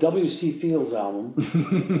 We had a W.C. Fields album,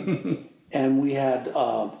 and we had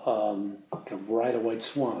Ride a White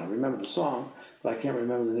Swan. I remember the song, but I can't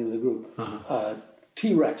remember the name of the group.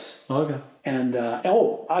 T-Rex. Okay. And,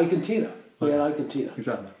 Ike and Tina. We had Ike and Tina.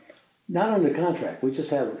 Exactly. Not under contract. We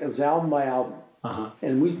just had, it was album by album.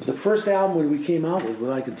 And the first album we came out with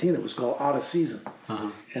Ike and Tina was called Out of Season.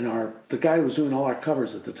 And the guy who was doing all our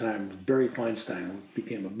covers at the time was Barry Feinstein, who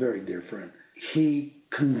became a very dear friend. He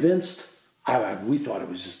convinced, we thought it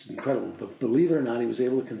was just incredible, but believe it or not, he was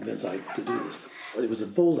able to convince Ike to do this. It was a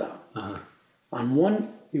fold-out. On one,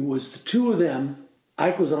 it was the two of them.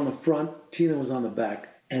 Ike was on the front, Tina was on the back,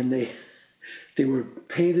 and they were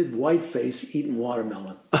painted white-face eating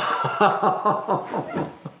watermelon.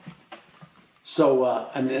 So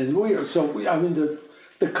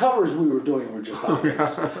the covers we were doing were just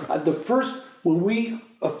outrageous. When we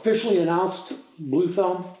officially announced Blue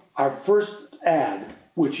Thumb, our first ad,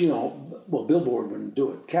 which, you know, well, Billboard wouldn't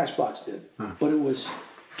do it, Cashbox did, but it was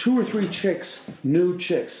 2 or 3 chicks, nude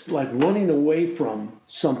chicks, like running away from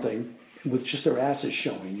something with just their asses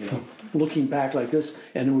showing, you know, looking back like this,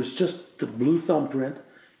 and it was just the Blue Thumb print,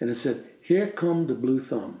 and it said, "Here come the Blue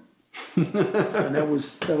Thumb." And that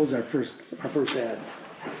was our first ad.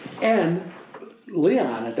 And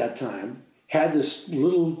Leon at that time had this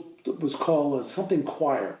little, it was called something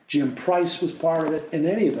choir. Jim Price was part of it. In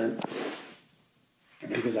any event,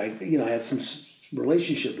 because I had some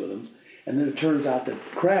relationship with him, and then it turns out that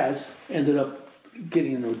Kraz ended up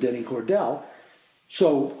getting Denny Cordell.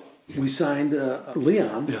 So we signed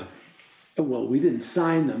Leon. Yeah. Well, we didn't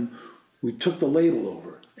sign them. We took the label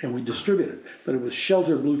over and we distributed, but it was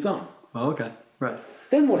Shelter Blue Thumb. Oh, okay. Right.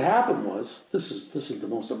 Then what happened was, this is the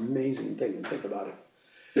most amazing thing to think about it.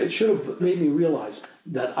 It should have made me realize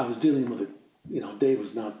that I was dealing with Dave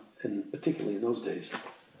was not, and particularly in those days,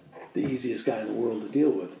 the easiest guy in the world to deal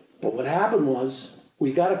with. But what happened was,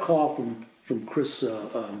 we got a call from Chris,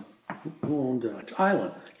 who owned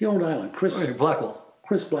Island. He owned Island. Chris Blackwell.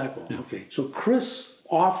 Chris Blackwell. Yeah. Okay. So Chris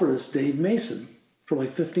offered us Dave Mason for like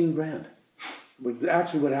 $15,000. But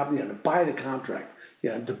actually, what happened? You had to buy the contract.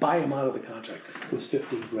 Yeah, to buy him out of the contract was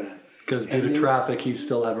 $15,000. Because due to traffic, he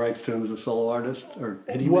still had rights to him as a solo artist, or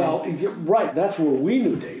had he? Well, right. That's where we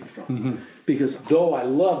knew Dave from. Because though I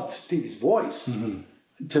loved Stevie's voice,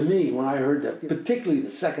 to me, when I heard that, particularly the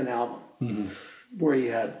second album, where he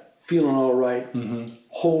had "Feeling All Right,"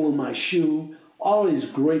 "Hole in My Shoe," all these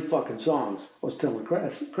great fucking songs, I was telling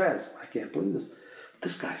Kraz, I can't believe this.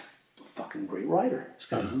 This guy's a fucking great writer. This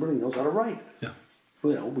guy really knows how to write. Yeah.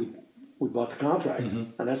 You know, we bought the contract,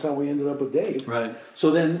 and that's how we ended up with Dave. Right.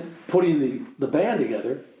 So then putting the band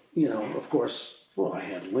together, you know, of course, well, I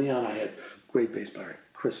had Leon, I had great bass player,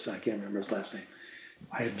 Chris, I can't remember his last name.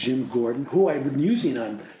 I had Jim Gordon, who I'd been using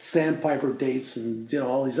on Sandpiper dates and, you know,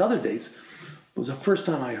 all these other dates. It was the first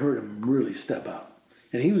time I heard him really step out.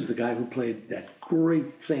 And he was the guy who played that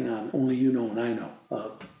great thing on Only You Know and I Know.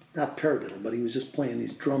 Not paradiddle, but he was just playing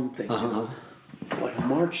these drum things, you know, like a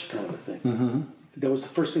march kind of a thing. That was the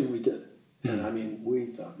first thing we did. And I mean, we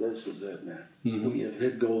thought, this is it, man. We have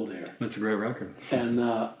hit gold here. That's a great record. And,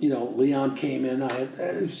 you know, Leon came in.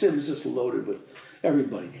 It was just loaded with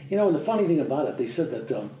everybody. You know, and the funny thing about it, they said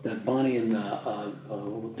that Bonnie and...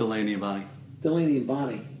 Delaney and Bonnie. Delaney and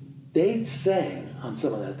Bonnie, they sang on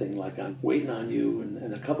some of that thing, like on Waiting on You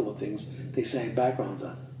and a couple of things. They sang backgrounds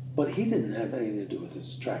on. But he didn't have anything to do with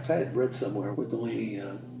his tracks. I had read somewhere with Delaney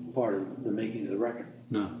part of the making of the record.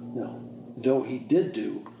 No. Though he did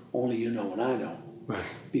do Only You Know and I Know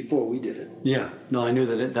before we did it. Yeah. No, I knew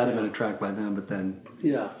that that had been a track by then, but then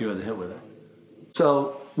you had the hit with it.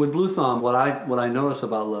 So with Blue Thumb, what I noticed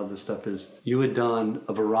about Love This Stuff is you had done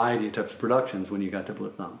a variety of types of productions when you got to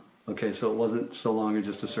Blue Thumb. Okay, so it wasn't so long as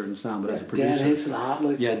just a certain sound, but as a producer. Dan Hicks and the Hot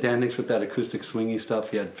Lick. Yeah, Dan Hicks with that acoustic swingy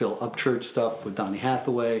stuff. You had Phil Upchurch stuff with Donny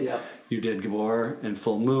Hathaway. Yep. You did Gabor and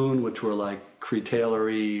Full Moon, which were like Creed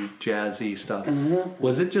Taylory, jazzy stuff.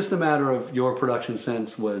 Was it just a matter of your production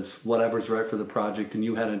sense was whatever's right for the project, and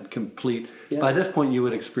you had a complete... Yeah. By this point, you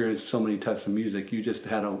had experienced so many types of music. You just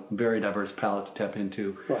had a very diverse palette to tap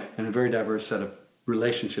into, and a very diverse set of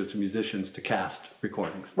relationships with musicians to cast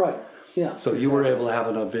recordings. Right. Yeah. So you were able to have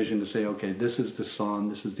enough vision to say, okay, this is the song,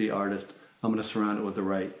 this is the artist. I'm going to surround it with the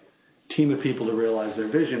right team of people to realize their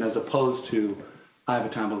vision, as opposed to I have a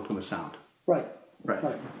time loop with a sound. Right.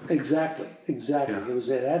 Exactly. Yeah.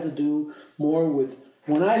 It had to do more with,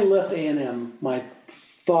 when I left A&M, my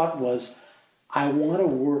thought was, I want to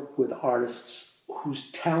work with artists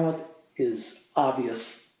whose talent is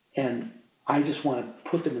obvious, and I just want to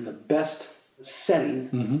put them in the best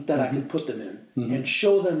setting that I can put them in and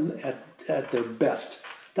show them at their best.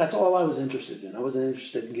 That's all I was interested in. I wasn't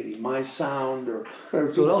interested in getting my sound or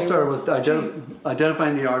whatever. So it all started with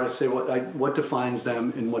identifying the artist, say what defines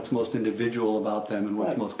them and what's most individual about them and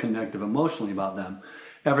what's most connective emotionally about them.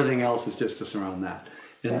 Everything else is just to surround that.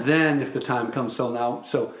 And then if the time comes,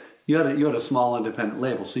 so you had a small independent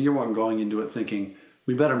label, so you weren't going into it thinking,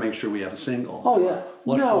 we better make sure we have a single. Oh yeah.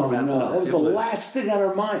 No. That was the was last thing on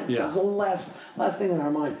our mind. Yeah. That was the last thing on our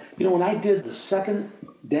mind. You know, when I did the second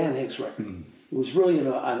Dan Hicks record, it was really an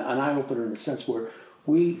eye-opener in the sense where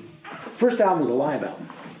the first album was a live album,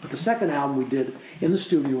 but the second album we did in the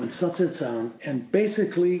studio in Sunset Sound, and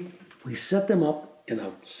basically we set them up in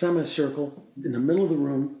a semicircle in the middle of the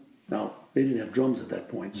room. Now, they didn't have drums at that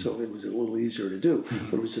point, so it was a little easier to do.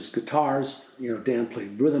 But it was just guitars. You know, Dan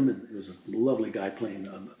played rhythm, and there was a lovely guy playing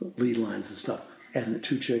lead lines and stuff, and the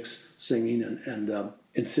two chicks singing,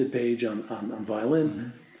 and Sid Page on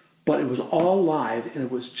violin. But it was all live, and it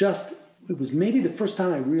was maybe the first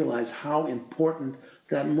time I realized how important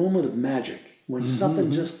that moment of magic, when something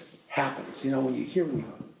just happens, you know, when you hear it, you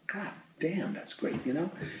go, God damn, that's great, you know?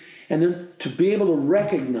 And then to be able to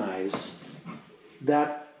recognize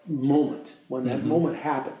that moment, when that moment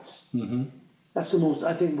happens, that's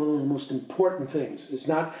I think one of the most important things. It's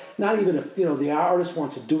not even if, you know, the artist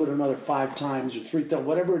wants to do it another 5 times or 3 times,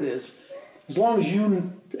 whatever it is, as long as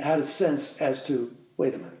you had a sense as to,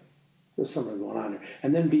 wait a minute, there's something going on here.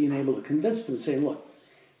 And then being able to convince them and say, look,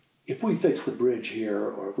 if we fix the bridge here,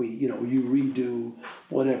 or if we, you know, you redo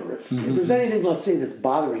whatever, if there's anything, let's say, that's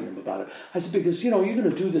bothering them about it. I said, because, you know, you're going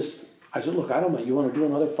to do this. I said, look, I don't know, you want to do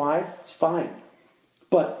another 5? It's fine.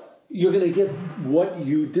 But you're going to get what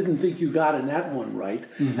you didn't think you got in that one right,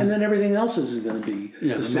 and then everything else is going to be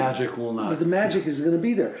the same. Magic will not. But the magic is going to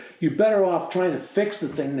be there. You're better off trying to fix the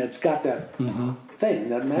thing that's got that thing,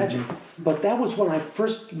 that magic. But that was when I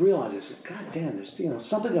first realized, I said, God damn, there's, you know,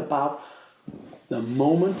 something about the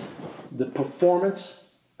moment, the performance,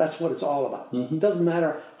 that's what it's all about. It doesn't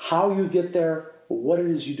matter how you get there or what it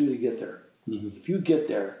is you do to get there. If you get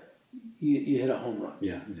there, you hit a home run.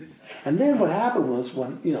 And then what happened was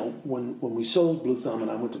when we sold Blue Thumb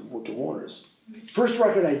and I went to Warner's, First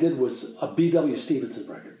record I did was a B.W.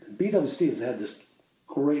 Stevenson record. And B.W. Stevenson had this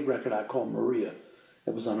great record I called Maria.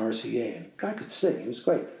 It was on RCA, and the guy could sing. He was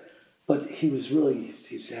great. But he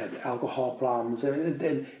had alcohol problems, and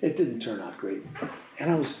it didn't turn out great.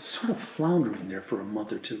 And I was sort of floundering there for a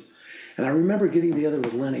month or two. And I remember getting together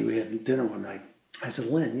with Lenny. We had dinner one night. I said,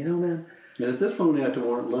 "Len, you know, man." And at this point, we had to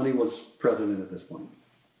warn, Lenny was president at this point.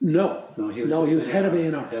 No, he was head of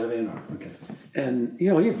A&R. Head of A&R, okay. And, you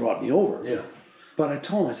know, he brought me over. Yeah. But I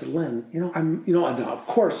told him, I said, "Len, you know, and of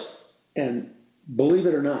course, and believe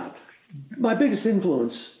it or not, my biggest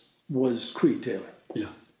influence was Creed Taylor. Yeah.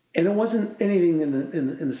 And it wasn't anything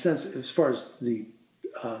in the sense, as far as the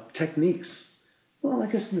techniques. Well, I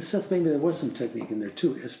guess in the sense maybe there was some technique in there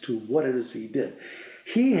too, as to what it is he did.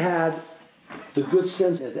 He had the good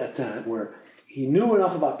sense at that time where he knew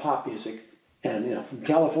enough about pop music, and, you know, from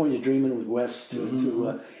California Dreamin' with Wes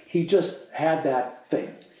to he just had that thing.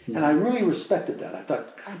 Mm-hmm. And I really respected that. I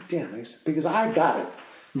thought, God damn, because I got it.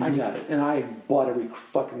 Mm-hmm. I got it. And I bought every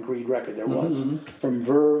fucking Creed record there was, from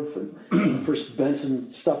Verve, and the first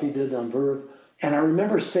Benson stuff he did on Verve. And I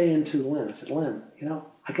remember saying to Len, I said, "Len, you know,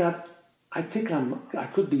 I think I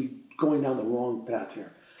could be going down the wrong path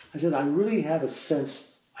here." I said, "I really have a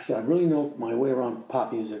sense," I said, "I really know my way around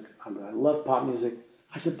pop music. I love pop music."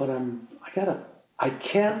 I said, "But I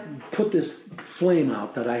can't put this flame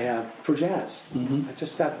out that I have for jazz. Mm-hmm. I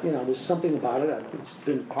just got, you know, there's something about it. It's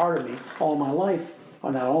been part of me all my life.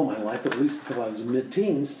 Well, not all my life, but at least until I was in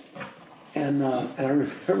mid-teens." And I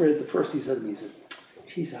remember at the first he said to me, he said,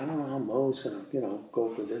 "Geez, I don't know how Mo's going to, you know, go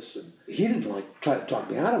for this." And he didn't try to talk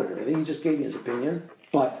me out of it or anything. He just gave me his opinion.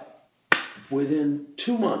 But within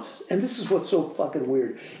 2 months, and this is what's so fucking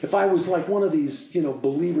weird. If I was like one of these, you know,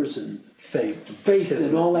 believers in fate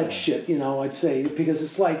and all that shit, you know, I'd say, because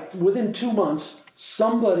it's like within 2 months,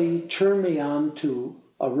 somebody turned me on to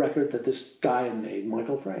a record that this guy had made,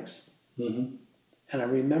 Michael Franks. Mm-hmm. And I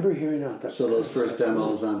remember hearing out that. So those first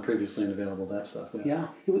demos on Previously Unavailable, that stuff. Yeah.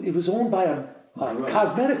 It was owned by a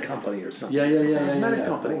cosmetic company or something. Yeah. Cosmetic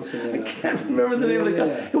company. I can't remember the name of the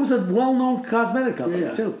company. It was a well-known cosmetic company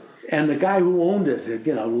too. And the guy who owned it,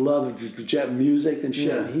 you know, loved jet music and shit.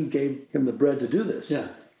 Yeah. And he gave him the bread to do this. Yeah.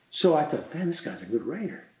 So I thought, man, this guy's a good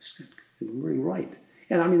writer. This guy can really write.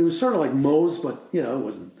 And I mean, it was sort of like Moe's, but, you know, it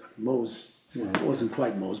wasn't Moe's. Right. It wasn't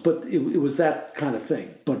quite Moe's, but it was that kind of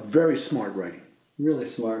thing. But very smart writing. Really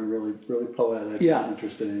smart and really poetic. Yeah. And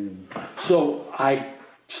interesting. So I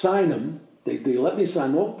signed him. They let me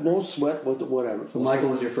sign. No sweat, whatever. So Michael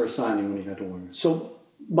was your first signing when you got to Warner. So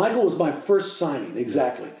Michael was my first signing,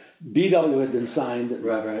 exactly. BW had been signed.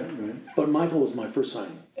 Right. But Michael was my first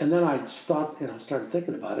signing. And then I started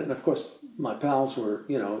thinking about it. And of course, my pals were,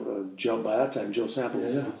 you know, Joe, by that time, Joe Sample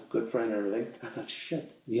was a good friend and everything. I thought, shit,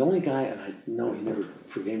 the only guy, and I know he never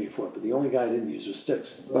forgave me for it, but the only guy I didn't use was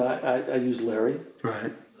Styx. But I used Larry.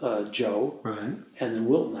 Right. Joe. Right. And then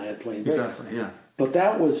Wilton I had playing bass. Exactly, yeah. But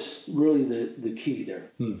that was really the key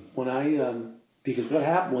there. When because what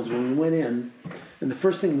happened was when we went in, and the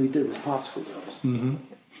first thing we did was Popsicle Toes. Mm-hmm.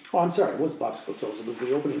 Oh, I'm sorry, it wasn't Popsicle Toes. It was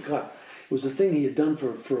the opening cut. It was a thing he had done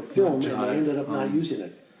for a film, and they ended up not using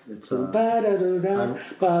it. It's ba-da-do-da,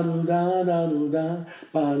 ba-do-da-da-do-da,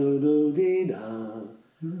 ba-do-do-dee-da,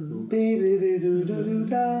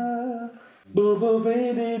 be-dee-dee-doo-doo-doo-da,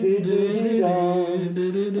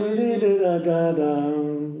 boo-boo-be-dee-dee-dee-da,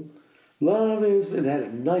 love is... It had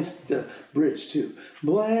a nice bridge, too.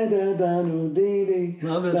 Love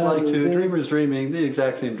is like two dreamers dreaming the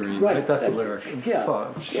exact same dream. Right? That's the lyric. Yeah.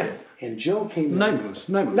 Fuck, shit. Yeah. And Joe came in... Night Moves.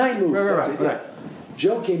 Right. Right.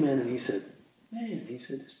 Joe came in and he said, "Man," he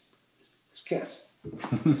said, this cat's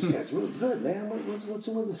really good, man. What's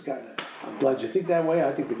with this guy? I'm glad you think that way.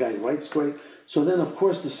 I think the guy writes great." So then, of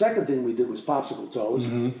course, the second thing we did was Popsicle Toes.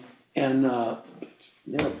 Mm-hmm. And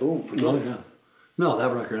boom, forget it. Yeah. No,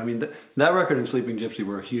 that record. I mean, that record and Sleeping Gypsy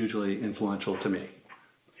were hugely influential to me.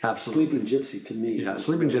 Absolutely. Sleeping Gypsy to me. Yeah,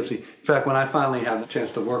 Sleeping Gypsy. In fact, when I finally had a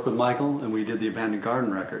chance to work with Michael and we did the Abandoned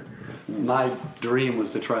Garden record, my dream was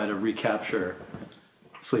to try to recapture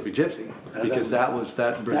Sleeping Gypsy, because that was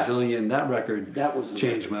that Brazilian, that record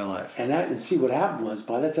changed my life. And see what happened was,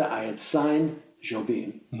 by that time I had signed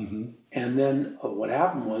Jobim. Mm-hmm. And then what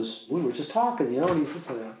happened was, we were just talking, you know, and he said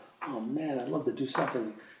something, "Oh man, I'd love to do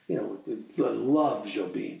something, you know, I love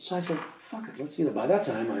Jobim." So I said, fuck it, let's, you know, by that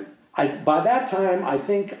time I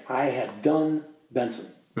think I had done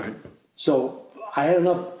Benson. Right. So I had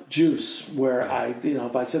enough juice where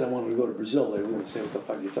if I said I wanted to go to Brazil, they were going to say, "What the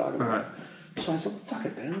fuck are you talking about?" Right. So I said, fuck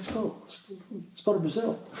it, man, let's go. Let's go to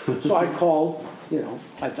Brazil. So I called,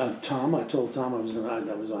 Tom. I told Tom I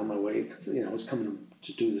was on my way. I was coming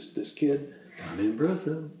to do this kid. I'm in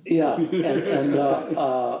Brazil. Yeah,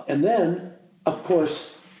 and then, of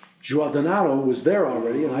course, Joao Donato was there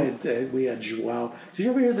already, and we had Joao. Did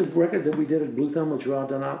you ever hear the record that we did at Blue Thumb with Joao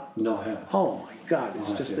Donato? No, I haven't. Oh my God,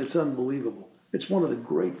 it's unbelievable. It's one of the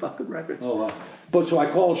great fucking records. Oh, wow. But so I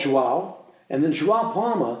called Joao, and then Joao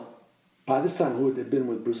Palma, by this time who had been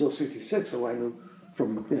with Brazil 66, who I knew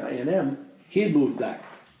from A&M, he had moved back.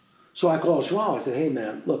 So I called Joao, I said, hey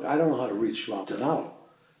man, look, I don't know how to reach Joao Donato,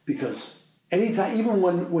 because anytime, even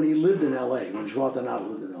when he lived in LA, when Joao Donato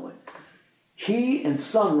lived in LA, he and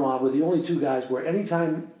Sun Ra were the only two guys where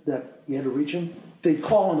anytime that you had to reach him, they'd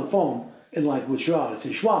call on the phone, and like with Joao, I'd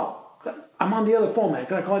say, Joao, I'm on the other phone, man,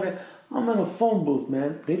 can I call you back? I'm in a phone booth,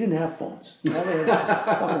 man. They didn't have phones. All they had was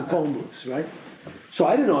fucking phone booths, right? So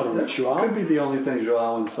I didn't know how to reach Joao. Could be the only thing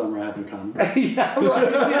Joao and Summer have in common. Yeah,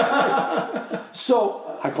 right.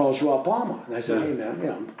 So I called Joao Palma, and I said, hey, man,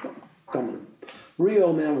 I'm coming to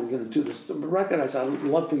Rio, man, we're going to do this record. I said, I'd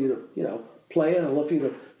love for you to, play it. I'd love for you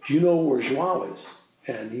to, do you know where Joao is?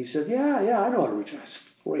 And he said, yeah, I know how to reach him. I said,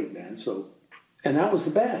 great, man. And that was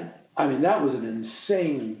the band. I mean, that was an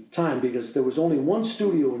insane time because there was only one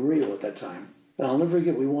studio in Rio at that time. And I'll never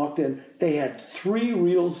forget, we walked in, they had 3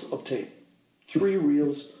 reels of tape. 3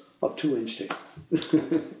 reels of 2-inch tape.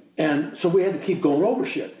 And so we had to keep going over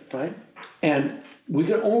shit, right? And we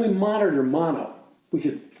could only monitor mono. We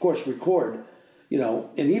could, of course, record, and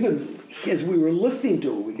even as we were listening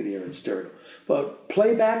to it, we could hear it in stereo. But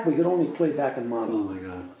playback, we could only play back in mono. Oh, my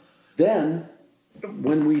God. Then,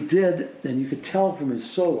 when we did, and you could tell from his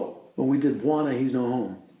solo, when we did Buana, He's No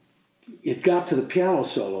Home, it got to the piano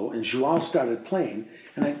solo, and Joao started playing,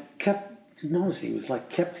 and I kept noticing, he was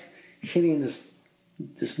kept hitting this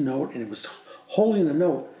note, and it was holding the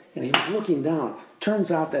note, and he was looking down.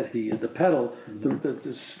 Turns out that the pedal,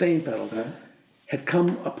 the sustain pedal, had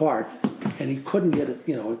come apart, and he couldn't get it,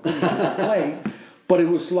 he couldn't get it to play. But it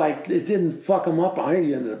was like, it didn't fuck him up. I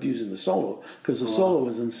ended up using the solo, because the solo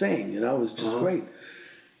was insane, it was just great.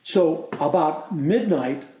 So about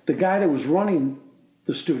midnight, the guy that was running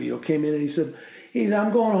the studio came in and he said,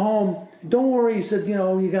 I'm going home. Don't worry. He said,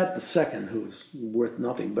 you got the second, who's worth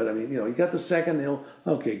nothing. But I mean, you got the second.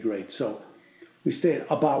 Okay, great. So we stayed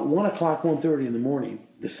about 1:30 in the morning.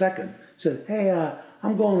 The second said, hey,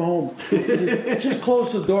 I'm going home. He said, just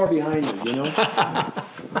close the door behind you,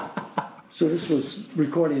 So this was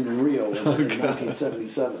recording in Rio in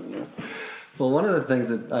 1977, Well, one of the things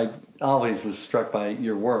that I always was struck by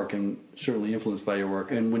your work, and certainly influenced by your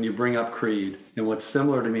work, and when you bring up Creed, and what's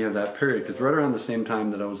similar to me of that period, because right around the same time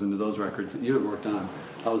that I was into those records that you had worked on,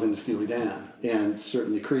 I was into Steely Dan, and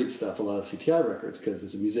certainly Creed stuff, a lot of CTI records, because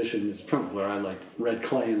as a musician, as a trumpet player, I liked Red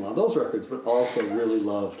Clay and a lot of those records, but also really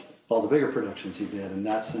loved all the bigger productions he did, and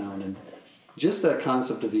that sound, and just that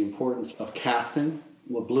concept of the importance of casting.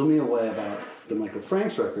 What blew me away about the Michael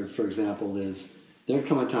Franks records, for example, is there'd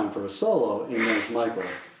come a time for a solo, and there's Michael,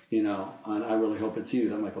 on I Really Hope It's You,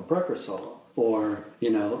 that Michael Brecker solo. Or,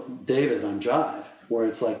 David on Jive, where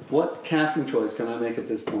it's like, what casting choice can I make at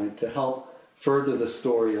this point to help further the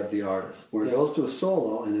story of the artist? Where it goes to a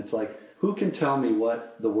solo, and it's like, who can tell me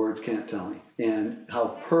what the words can't tell me? And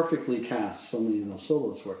how perfectly cast so many of those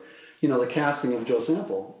solos were. The casting of Joe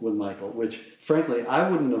Sample with Michael, which, frankly, I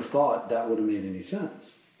wouldn't have thought that would have made any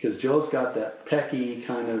sense. Because Joe's got that pecky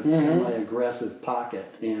kind of semi-aggressive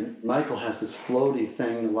pocket, and Michael has this floaty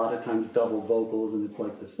thing, a lot of times double vocals, and it's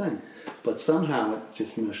like this thing. But somehow it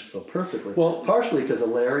just meshed so perfectly. Well, partially because of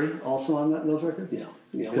Larry also on those records. Yeah.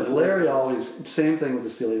 Because Larry always, same thing with the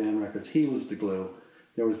Steely Dan records, he was the glue.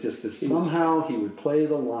 There was just this, somehow he would play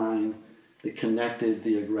the line that connected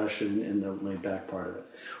the aggression and the laid-back part of it.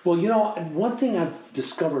 Well, one thing I've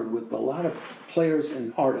discovered with a lot of players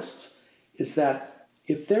and artists is that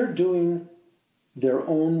if they're doing their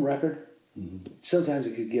own record, sometimes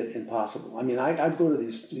it could get impossible. I mean, I'd go to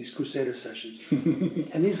these Crusader sessions,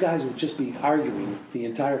 and these guys would just be arguing the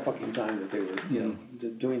entire fucking time that they were,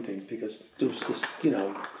 doing things, because there was this,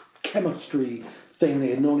 chemistry thing. They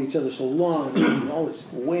had known each other so long, and always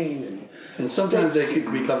weighing and sometimes they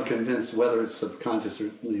could become convinced, whether it's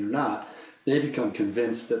subconsciously or not, they become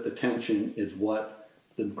convinced that the tension is what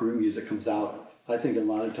the group music comes out of. I think a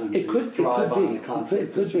lot of times it could thrive on the conflict.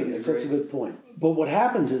 It could be. That's a good point. But what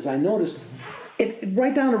happens is I noticed it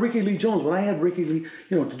right down to Ricky Lee Jones. When I had Ricky Lee,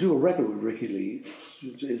 to do a record with Ricky Lee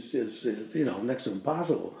is next to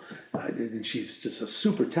impossible. And she's just a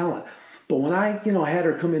super talent. But when I had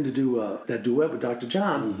her come in to do that duet with Dr.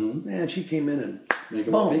 John, man, she came in and Make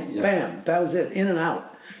a boom, movie, yeah. bam, that was it, in and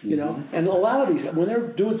out, you know. And a lot of these, when they're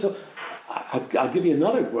doing so, I'll give you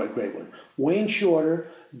another great one. Wayne Shorter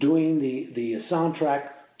doing the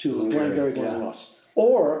soundtrack to Glengarry Glen yeah. Ross.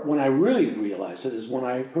 Or when I really realized it is when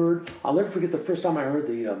I heard, I'll never forget the first time I heard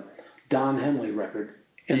the Don Henley record,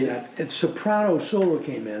 and that soprano solo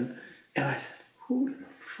came in, and I said, who the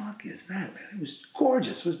fuck is that, man? It was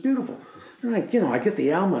gorgeous, it was beautiful. And I get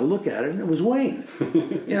the album, I look at it, and it was Wayne.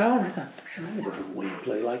 And I thought, man, I never heard Wayne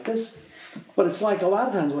play like this. But it's like a lot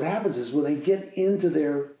of times what happens is when they get into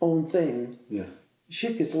their own thing,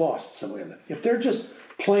 shit gets lost somewhere. If they're just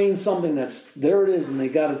playing something that's, there it is, and they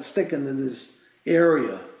got it sticking in this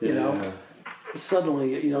area, you know,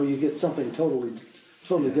 suddenly, you get something totally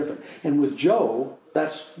different. And with Joe,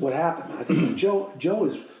 that's what happened. I think Joe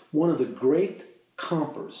is one of the great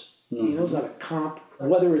compers. He knows how to comp,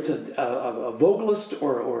 whether it's a vocalist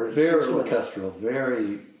or very orchestral,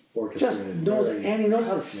 very orchestrated. And he knows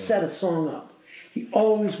how to set a song up. He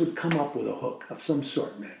always would come up with a hook of some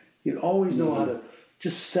sort, man. He'd always know how to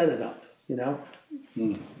just set it up,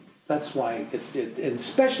 That's why and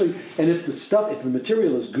especially, and if the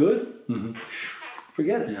material is good,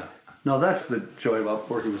 forget it. Yeah. No, that's the joy about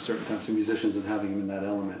working with certain types of musicians and having them in that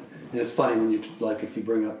element. And it's funny when if you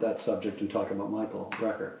bring up that subject and talk about Michael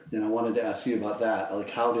Brecker. And I wanted to ask you about that. Like,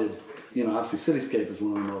 how did, obviously Cityscape is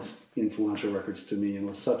one of the most influential records to me and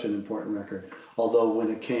was such an important record. Although when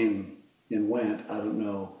it came and went, I don't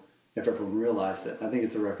know if everyone realized it. I think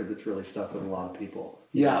it's a record that's really stuck with a lot of people.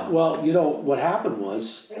 Yeah, well, what happened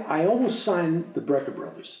was I almost signed the Brecker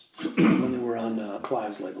Brothers when they were on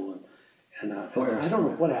Clive's label. And I don't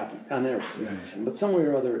know what happened on Aerosmith, but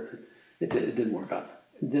somewhere or other it didn't work out.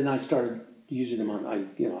 Then I started using them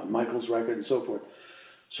on Michael's record and so forth.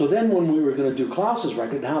 So then when we were going to do Klaus's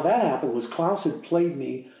record, and how that happened was Klaus had played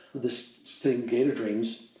me this thing, Gator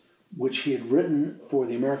Dreams, which he had written for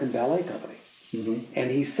the American Ballet Company. And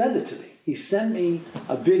he sent it to me. He sent me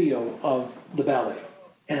a video of the ballet.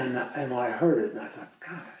 And when I heard it, and I thought,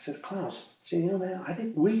 God, I said, Klaus, man, I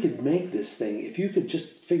think we could make this thing, if you could just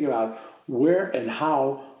figure out where and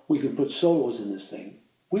how we could put solos in this thing,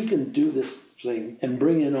 we can do this thing and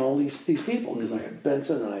bring in all these people. Because I had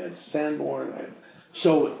Benson, and I had Sanborn.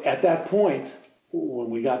 So at that point, when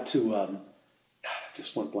we got to, I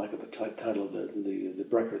just went blank at the title of the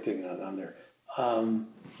Brecker thing on there.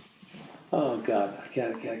 Oh God, I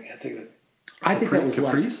can't think of it. I think that was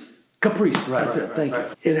Caprice? Caprice, that's it, thank you.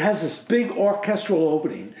 It has this big orchestral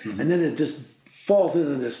opening, and then it just falls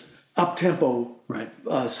into this up-tempo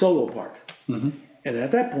solo part. And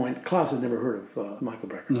at that point, Klaus had never heard of Michael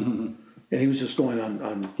Brecker. And he was just going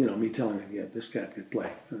on me telling him, yeah, this guy could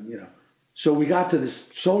play, So we got to this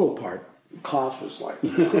solo part. Klaus was like, I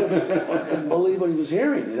couldn't believe what he was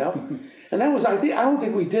hearing, And that was, I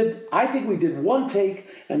think we did one take,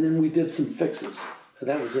 and then we did some fixes. And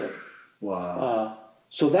that was it. Wow.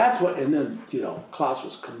 So that's what, and then, Klaus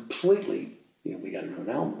was completely, we got to do an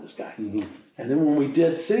album with this guy. And then when we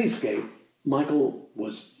did Cityscape, Michael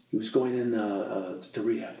was going in to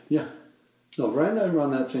rehab. Yeah. So right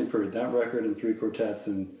around that same period, that record and 3 quartets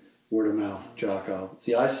and Word of Mouth, Jocko.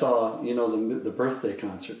 See, I saw, the birthday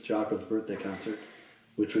concert, Jocko's birthday concert,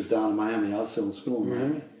 which was down in Miami. I was still in school in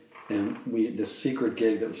Miami. And this secret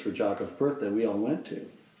gig that was for Jocko's birthday, we all went to,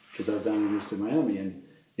 because I was down in University of Miami, and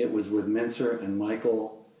it was with Mincer and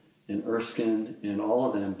Michael and Erskine and all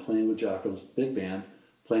of them playing with Jocko's big band,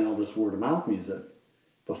 playing all this Word of Mouth music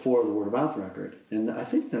before the Word of Mouth record. And I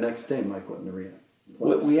think the next day Mike went in rehab.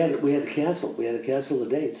 We had to cancel. We had to cancel the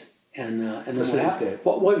dates. And then what happened?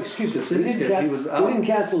 Excuse me. We didn't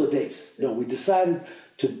cancel the dates. No, we decided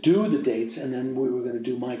to do the dates, and then we were going to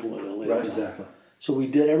do Michael at a later time. Exactly. So we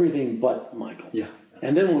did everything but Michael. Yeah.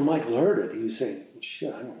 And then when Michael heard it, he was saying,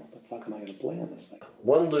 shit, I don't know what the fuck am I going to play on this thing.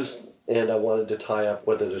 One loose end I wanted to tie up,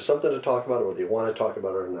 whether there's something to talk about or whether you want to talk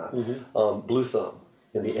about it or not. Blue Thumb,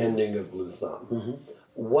 and the ending of Blue Thumb.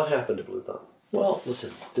 What happened to Blue Thumb? Well,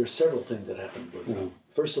 listen, there's several things that happened to Blue Thumb.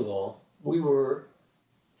 First of all, we were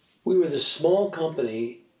this small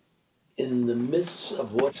company in the midst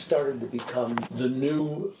of what started to become the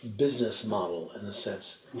new business model, in a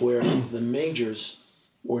sense, where the majors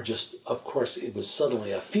were just, of course, it was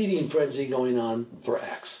suddenly a feeding frenzy going on for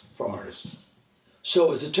acts, for artists.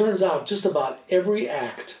 So as it turns out, just about every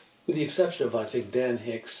act, with the exception of, I think, Dan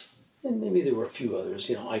Hicks, and maybe there were a few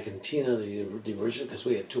others, Ike and Tina, the original, because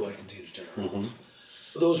we had 2 Ike and Tina turnarounds.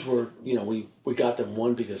 Those were, we got them,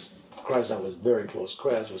 one because Krasnow was very close.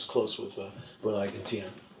 Kraz was close with Ike and Tina.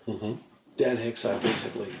 Dan Hicks, I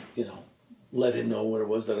basically, let him know what it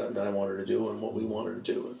was that I wanted to do and what we wanted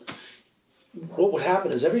to do. what would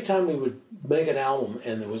happen is every time we would make an album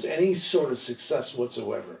and there was any sort of success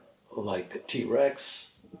whatsoever, like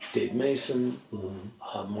T-Rex, Dave Mason,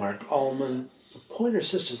 Mark Allman, the Pointer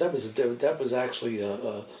Sisters, that was actually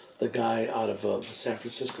the guy out of San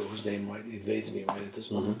Francisco whose name evades me right at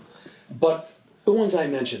this moment. But the ones I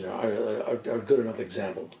mentioned are good enough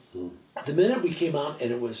example. The minute we came out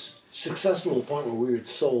and it was successful to the point where we had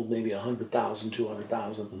sold maybe 100,000,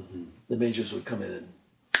 200,000, the majors would come in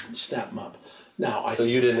and snap them up. Now, So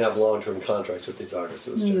you didn't have long-term contracts with these artists?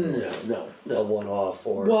 It was generally no. a one-off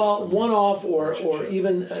or... Well, one-off or relationship.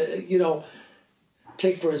 even,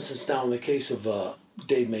 take for instance now in the case of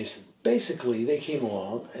Dave Mason. Basically, they came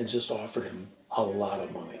along and just offered him a lot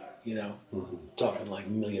of money, talking like $1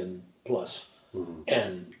 million plus.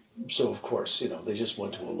 And so, of course, they just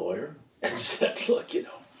went to a lawyer and said, look,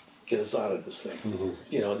 get us out of this thing.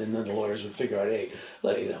 And then the lawyers would figure out, hey,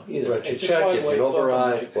 either Right, you just check, by the if way, you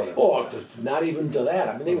override, fucking, whatever. or not even to that.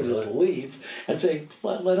 I mean, they would just leave and say,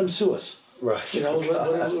 let them sue us. Right. What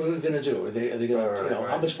are we going to do? Are they going to, Right.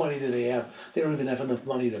 how much money do they have? They don't even have enough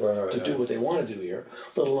money to Right. do what they want to do here,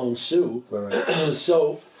 let alone sue. Right.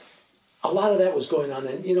 So a lot of that was going on.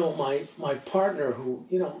 And, my partner who,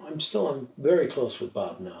 I'm very close with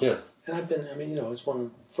Bob now. Yeah. And it's one of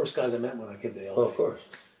the first guys I met when I came to LA. Oh, of course.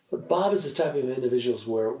 But Bob is the type of individuals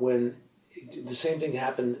where when the same thing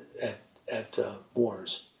happened at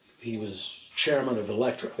Warner's, he was chairman of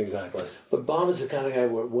Elektra. Exactly. But Bob is the kind of guy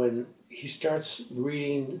where when he starts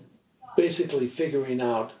reading, basically figuring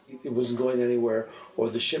out it wasn't going anywhere or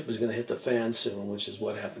the ship was going to hit the fan soon, which is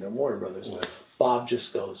what happened at Warner Brothers, Bob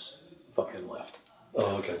just goes fucking left.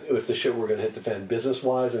 Oh, okay. If the shit were going to hit the fan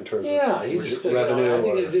business-wise in terms Yeah, of he just revenue? I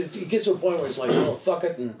think or- it gets to a point where it's like, oh, fuck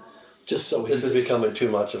it, and just so he This is just- becoming too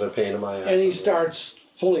much of a pain in my ass. and he starts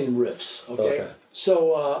pulling riffs. Okay. Okay.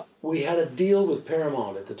 So we had a deal with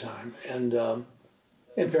Paramount at the time, and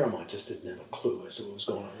Paramount just didn't have a clue as to what was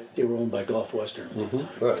going on. They were owned by Gulf Western at the time.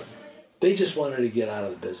 Right. They just wanted to get out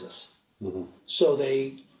of the business. So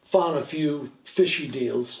they found a few fishy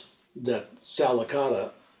deals that Sal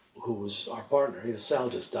Licata, who was our partner, Sal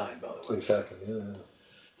just died, by the way. Exactly. Yeah.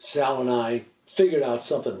 Sal and I figured out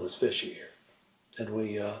something was fishy here. And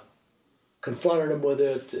we confronted him with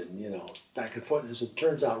it, and, back and forth. As it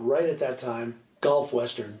turns out, right at that time, Gulf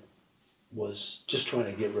Western was just trying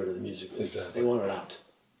to get rid of the music business. Exactly. They wanted out.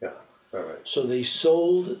 Yeah. All right. So they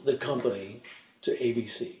sold the company to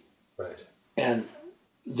ABC. Right. And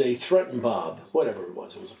they threatened Bob, whatever it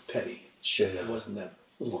was petty shit. Yeah. It wasn't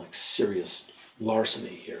like serious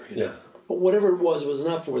larceny here. Yeah. But whatever it was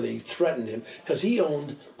enough where they threatened him because he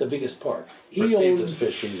owned the biggest part. He Perceived owned as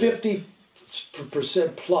fishy,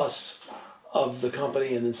 50% plus of the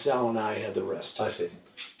company, and then Sal and I had the rest. I see.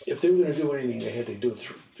 If they were going to do anything, they had to do it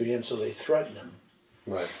through him, so they threatened him.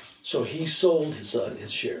 Right. So he sold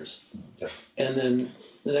his shares. Yeah. And then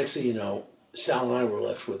the next thing you know, Sal and I were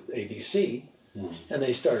left with ABC, and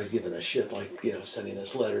they started giving us shit, like, sending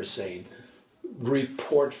us letters saying,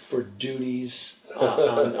 report for duties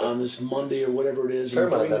on this Monday or whatever it is.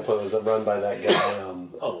 Paramount at that point was run by that guy.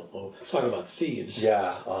 Talk about thieves.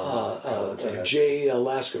 Yeah. Jay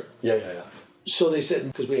Lasker. Yeah. So they said,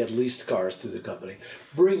 because we had leased cars through the company,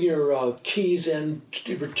 bring your keys in,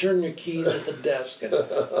 return your keys at the desk. And,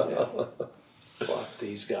 fuck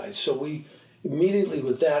these guys. So we, immediately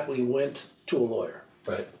with that, we went to a lawyer.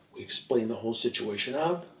 Right. We explained the whole situation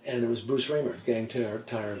out, and it was Bruce Raymer, Gang Tire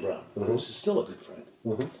and Brown. Bruce is still a good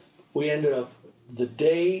friend. We ended up, the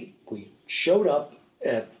day we showed up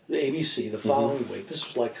at ABC the following week, this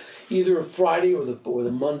was like either a Friday or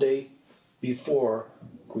the Monday before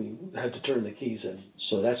we had to turn the keys in.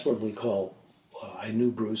 So that's when we called, I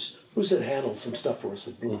knew Bruce. Bruce had handled some stuff for us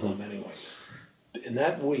at Blue Thumb anyway. In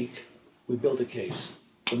that week, we built a case.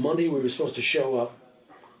 The Monday we were supposed to show up,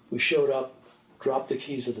 we showed up, dropped the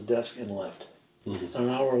keys at the desk, and left. An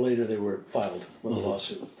hour later, they were filed with a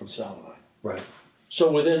lawsuit from Sal and I. Right.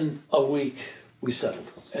 So within a week, we settled,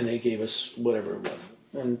 and they gave us whatever it was.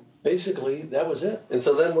 And basically, that was it. And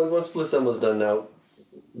so then, once Blue Thumb was done, now,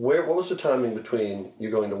 what was the timing between you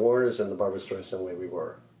going to Warner's and the Barbra Streisand Way We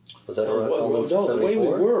Were? Was that around The way we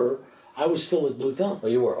were, I was still at Blue Thumb. Oh,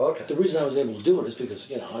 you were? Okay. The reason I was able to do it is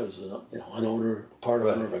because, I was an owner, part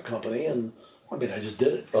owner of a company, and I just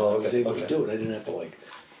did it. I was able to do it. I didn't have to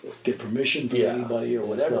get permission from anybody or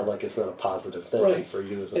whatever. It's not a positive thing for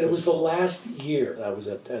you. And it was the last year I was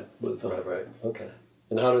at Blue Thumb. Right. Okay.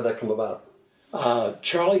 And how did that come about?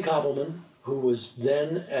 Charlie Koppelman, who was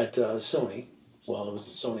then at Sony. Well, it was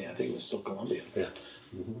the Sony. I think it was still Columbia. Yeah.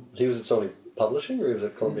 He was at Sony Publishing, or he was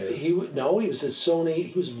at Columbia? He was at Sony.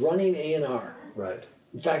 He was running A&R. Right.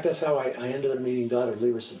 In fact, that's how I ended up meeting Goddard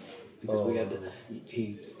Lieberson. because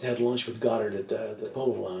he had lunch with Goddard at the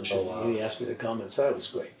Polo Lounge, and he asked me to come, and so that was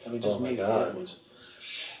great. I mean, just meeting him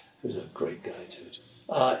he was a great guy too.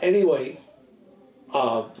 Anyway,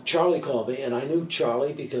 Charlie called me, and I knew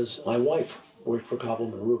Charlie because my wife worked for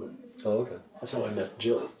Koppelman Rubin. Oh, okay. That's how I met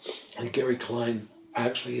Jill. And Gary Klein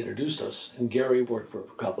actually introduced us, and Gary worked for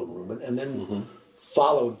Koppelman Rubin, and then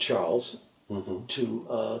followed Charles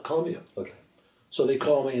to Columbia. Okay. So they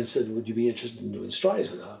called me and said, "Would you be interested in doing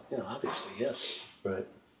Streisand?" Obviously, yes. Right.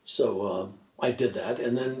 So I did that,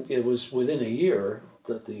 and then it was within a year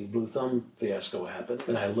that the Blue Thumb fiasco happened,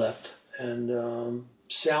 and I left, and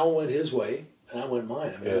Sal went his way, and I went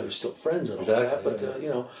mine. I mean, we were still friends and all that, but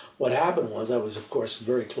what happened was I was, of course,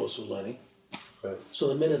 very close with Lenny. Right. So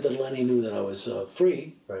the minute that Lenny knew that I was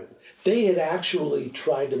free, they had actually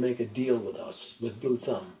tried to make a deal with us, with Blue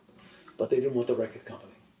Thumb, but they didn't want the record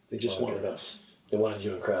company. They just wanted us. They wanted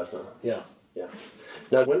you and Krasner. Yeah. Yeah.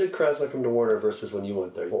 Now, when did Krasner come to Warner versus when you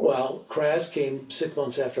went there? Well, Kras came 6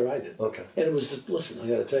 months after I did. Okay. And it was, listen, I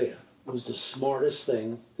got to tell you, it was the smartest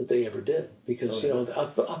thing that they ever did. Because,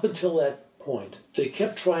 up until that point, they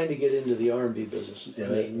kept trying to get into the R&B business.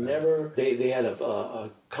 And they never, they had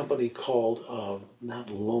a company called, not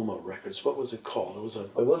Loma Records. What was it called?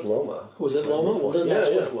 It was Loma. Was it Loma? Well, then that's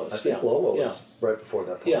what it was. I think Loma was right before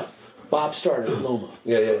that point. Yeah. Bob started Loma.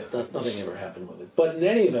 Yeah. Nothing ever happened with it. But in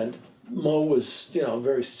any event, Mo was, a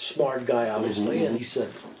very smart guy, obviously, and he said,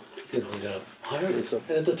 we got to hire him.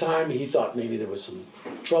 And at the time, he thought maybe there was some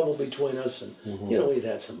trouble between us, and, we'd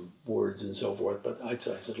had some words and so forth. But I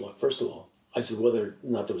said, look, first of all, whether or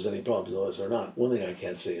not there was any problems with us or not, one thing I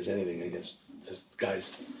can't say is anything against this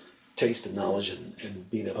guy's taste and knowledge and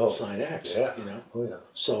being able to sign acts, Oh, yeah.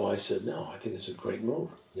 So I said, no, I think it's a great move.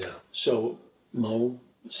 Yeah. So Mo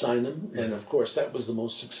signed him, and of course that was the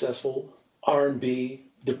most successful R&B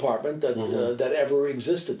department that ever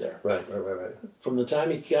existed there. Right. From the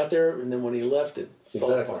time he got there, and then when he left, it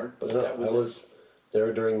fell apart. But that was I was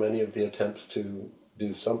there during many of the attempts to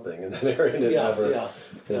do something in that area, and it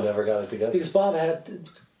never got it together. Because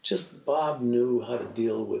Bob knew how to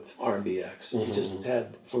deal with R&B acts. He just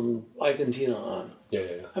had from Ike and Tina on. Yeah.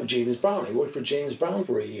 I have James Brown. He worked for James Brown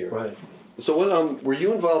for a year. Right. So what were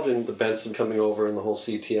you involved in the Benson coming over and the whole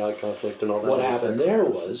CTI conflict and all that? What happened there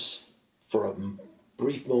was, for a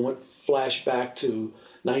brief moment, flashback to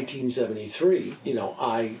 1973.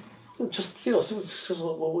 I just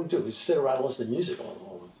what we do. We sit around and listen to music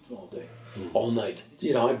all day, all night.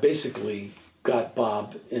 I basically got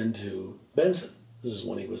Bob into Benson. This is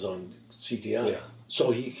when he was on CTI. Yeah.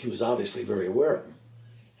 So he was obviously very aware of him.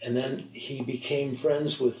 And then he became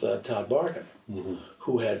friends with Todd Barkin,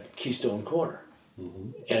 who had Keystone Corner.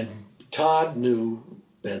 And Todd knew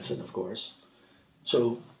Benson, of course.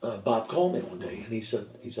 So Bob called me one day, and he said,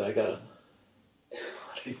 I got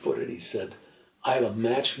how did he put it? He said, I have a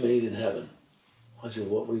match made in heaven. I said,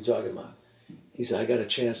 what were you talking about? He said, I got a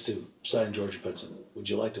chance to sign George Benson. Would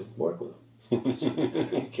you like to work with him? I said,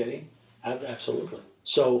 are you kidding? Absolutely.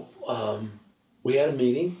 So we had a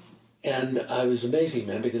meeting. And I was amazing,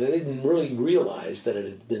 man, because I didn't really realize that it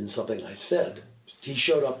had been something I said. He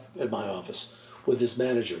showed up at my office with his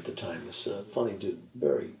manager at the time, this funny dude,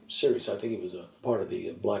 very serious. I think he was a part of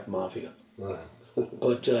the Black Mafia.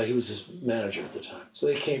 But he was his manager at the time. So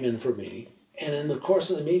they came in for a meeting. And in the course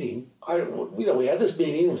of the meeting, we had this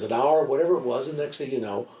meeting. It was an hour, whatever it was. And next thing you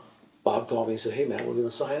know, Bob called me and said, hey, man, we're going to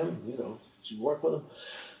sign him. Did you work with him?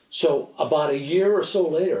 So about a year or so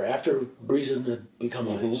later, after Breezen had become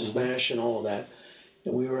a smash and all of that,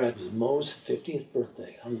 and we were at Mo's 50th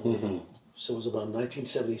birthday. So it was about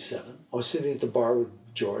 1977. I was sitting at the bar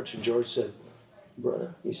with George, and George said,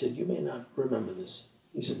 brother, he said, you may not remember this.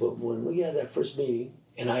 He said, but when we had that first meeting,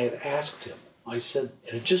 and I had asked him, I said,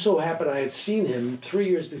 and it just so happened I had seen him 3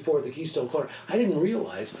 years before at the Keystone Corner. I didn't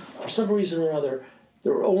realize, for some reason or other,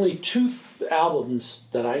 there were only 2 albums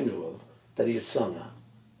that I knew of that he had sung on.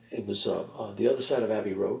 It was The Other Side of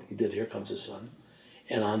Abbey Road. He did Here Comes the Sun.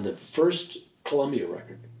 And on the first Columbia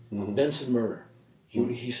record, Benson Murner,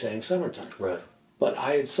 he sang Summertime. Right. But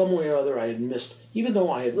I had, somewhere or other, I had missed, even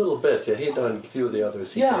though I had... Little bits, yeah. He had done a few of the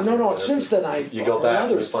others. Since then You go back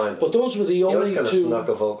others, and you find them. But those were the only he always two... kind of snuck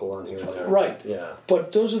a vocal on here and there. Right. Yeah.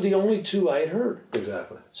 But those are the only 2 I had heard.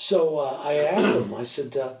 Exactly. So I asked him, I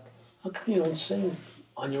said, how come you don't sing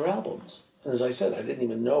on your albums? And as I said, I didn't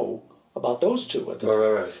even know about those 2 at the time.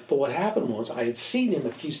 Right. But what happened was I had seen him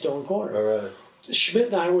at Keystone Corner. Right. Schmidt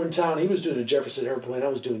and I were in town. He was doing a Jefferson Airplane. I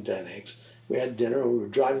was doing Dan Hanks. We had dinner. We were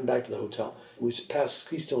driving back to the hotel. We passed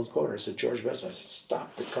Keystone Corner. I said, George Benson. I said,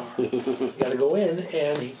 stop the car. You got to go in.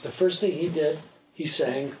 And the first thing he did, he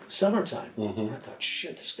sang Summertime. And I thought,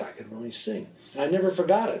 shit, this guy could really sing. And I never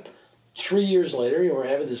forgot it. 3 years later, we were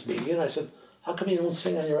having this meeting, and I said, how come you don't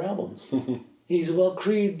sing on your albums? He said, well,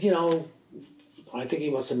 Creed, I think he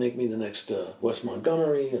wants to make me the next Wes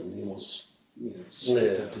Montgomery, and he wants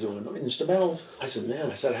to do instrumentals. I said,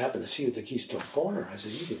 man, I happened to see you at the Keystone Corner. I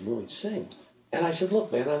said, you can really sing. And I said,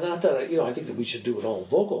 look, man, not that I think that we should do an all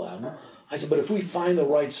vocal album. I said, but if we find the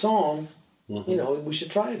right song, we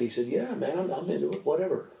should try it. He said, yeah, man, I'm into it,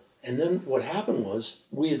 whatever. And then what happened was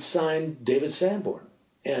we had signed David Sanborn,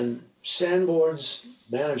 and Sanborn's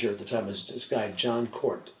manager at the time was this guy, John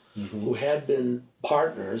Court, who had been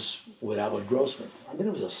partners with Albert Grossman. I mean,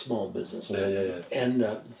 it was a small business. Yeah. And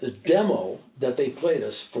the demo that they played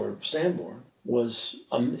us for Sanborn was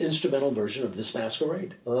an instrumental version of This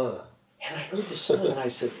Masquerade. And I heard the song, and I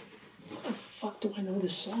said, what the fuck do I know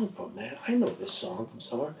this song from, man? I know this song from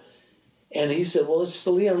somewhere. And he said, well, it's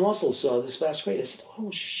the Leon Russell's This Masquerade. I said,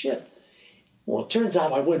 oh, shit. Well, it turns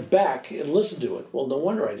out I went back and listened to it. Well, no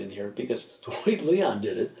wonder I didn't hear it, because the way Leon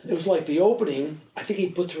did it, it was like the opening, I think he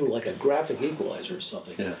put through like a graphic equalizer or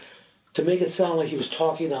something to make it sound like he was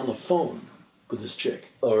talking on the phone with this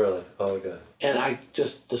chick. Oh, really? Oh, okay. And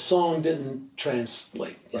the song didn't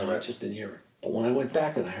translate. I just didn't hear it. But when I went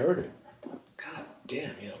back and I heard it, I thought, God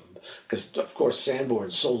damn, because of course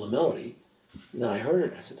Sanborn sold the melody. And then I heard it,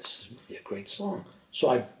 and I said, this is really a great song. So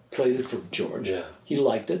I played it for George. Yeah. He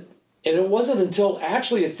liked it. And it wasn't until,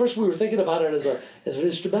 actually, at first we were thinking about it as an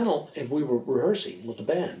instrumental, and we were rehearsing with the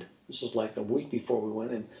band. This was like a week before we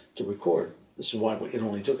went in to record. This is why it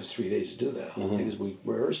only took us 3 days to do that, because we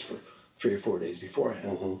rehearsed for 3 or 4 days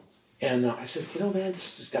beforehand. And I said, man,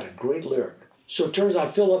 this has got a great lyric. So it turns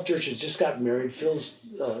out Phil Upchurch had just gotten married. Phil's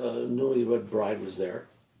newlywed bride was there.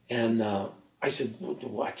 And I said,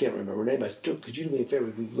 well, I can't remember her name. I said, could you do me a favor?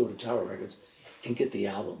 We could go to Tower Records and get the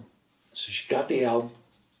album. So she got the album.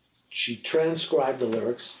 She transcribed the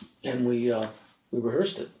lyrics, and we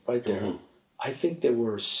rehearsed it right there. I think there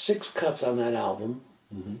were 6 cuts on that album,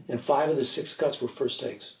 and 5 of the 6 cuts were first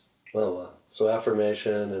takes. Oh, wow. So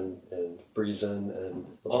Affirmation and Breezin' and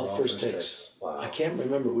all first takes. Wow. I can't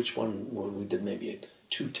remember which one we did, maybe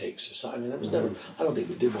 2 takes or something. I mean, that was never, I don't think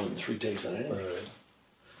we did more than 3 takes on anything. Right.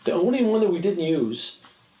 The only one that we didn't use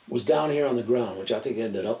was Down Here on the Ground, which I think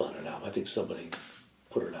ended up on an album. I think somebody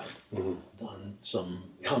put it out on some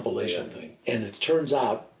compilation thing. And it turns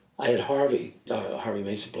out I had Harvey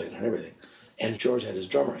Mason played on everything. And George had his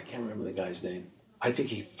drummer. I can't remember the guy's name. I think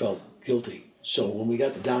he felt guilty. So when we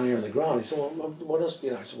got to Down Here on the Ground, he said, well, what else?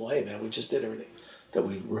 I said, well, hey, man, we just did everything that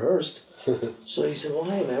we rehearsed. So he said, well,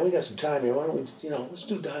 hey, man, we got some time here. Why don't we, let's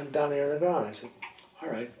do Down Here on the Ground. I said, all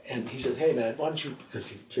right. And he said, hey, man, why don't you, because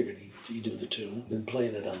he figured he'd do the tune, been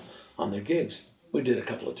playing it on their gigs. We did a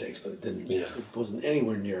couple of takes, but it didn't. Yeah. It wasn't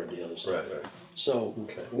anywhere near the other stuff. Right. So,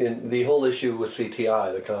 and the whole issue with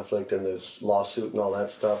CTI, the conflict and this lawsuit and all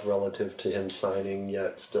that stuff relative to him signing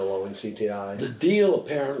yet still owing CTI. The deal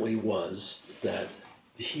apparently was that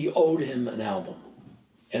he owed him an album,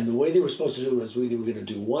 and the way they were supposed to do it was they were going to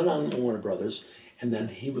do one on Warner Brothers, and then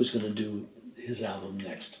he was going to do his album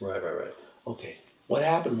next. Right. Okay. What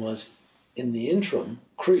happened was, in the interim,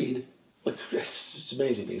 Creed. Look, it's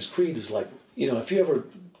amazing because Creed is like, if you ever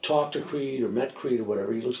talk to Creed or met Creed or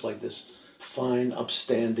whatever, he looks like this fine,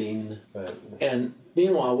 upstanding. Right. And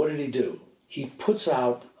meanwhile, what did he do? He puts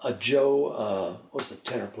out a what's the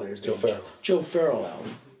tenor player's name? Joe Farrell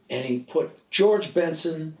album. And he put George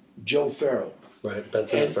Benson, Joe Farrell. Right,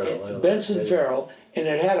 Benson and Farrell. Benson Farrell. And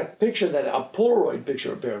it had a Polaroid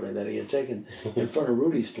picture apparently that he had taken in front of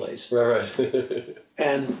Rudy's place. Right.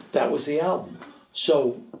 And that was the album.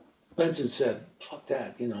 So Benson said, fuck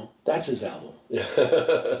that, that's his album.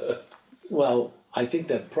 Well, I think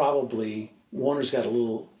that probably Warner's got a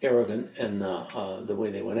little arrogant in the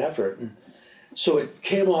way they went after it. And so it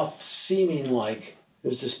came off seeming like it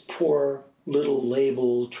was this poor little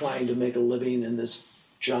label trying to make a living, and this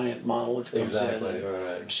giant monolith comes in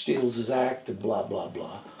and steals his act and blah, blah,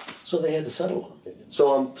 blah. So they had to settle with him.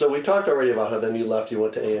 So we talked already about how then you left, you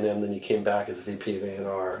went to A&M, then you came back as VP of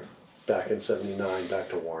A&R back in 79, back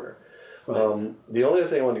to Warner. Right. The only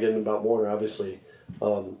thing I want to get into about Warner, obviously,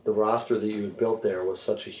 the roster that you had built there was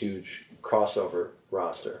such a huge crossover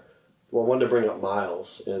roster. Well, I wanted to bring up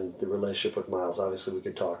Miles and the relationship with Miles. Obviously, we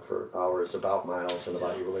could talk for hours about Miles and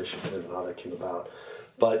about your relationship with him and how that came about.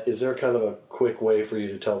 But is there kind of a quick way for you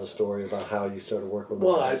to tell the story about how you started working with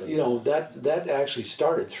Miles? Well, that actually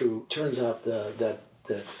started through, turns out that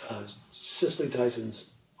Cicely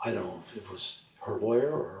Tyson's, I don't know if it was her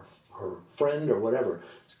lawyer or her friend or whatever.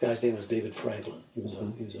 This guy's name was David Franklin. He was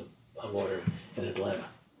a lawyer in Atlanta.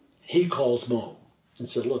 He calls Mo and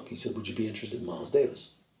said, look, he said, would you be interested in Miles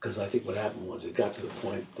Davis? Because I think what happened was it got to the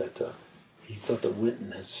point that he thought that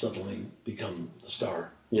Wynton has suddenly become the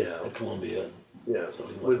star Yeah. at Columbia. Yeah, So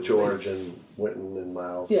he went with with George and Wynton and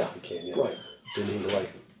Miles. Yeah, became, right. Didn't he, like,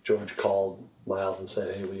 George called Miles and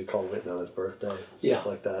said, "Hey, will you call Wynton on his birthday?" Stuff Yeah.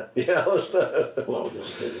 like that. Yeah, it was that. Well, he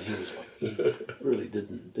was like, he really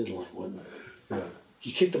didn't like Wynton. Yeah.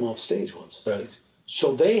 He kicked him off stage once. Right.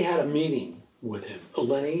 So they had a meeting with him.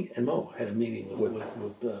 Lenny and Mo had a meeting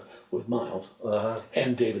with Miles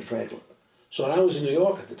and David Franklin. So I was in New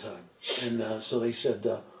York at the time, and so they said,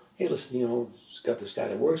 "Hey, listen, got this guy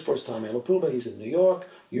that works for us, Tommy LaPuba. He's in New York.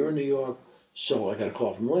 You're in New York." So I got a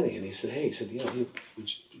call from Lenny, and he said, "Hey," he said, "would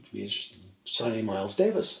you be interested in signing Miles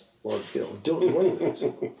Davis or doing work with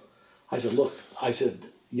us?" I said, "Look," I said,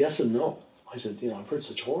 "yes and no." I said, "I've heard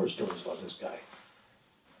such horror stories about this guy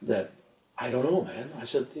that I don't know, man." I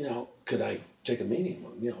said, "Could I take a meeting?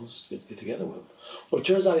 Let's get together with him." Well, it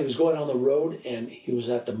turns out he was going on the road, and he was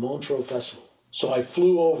at the Montreux Festival. So I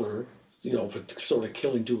flew over, for sort of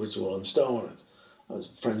killing two birds with one stone. I was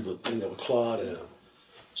friends with Claude, and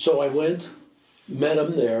so I went, met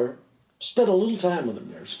him there, spent a little time with him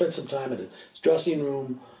there, spent some time in his dressing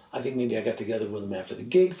room. I think maybe I got together with him after the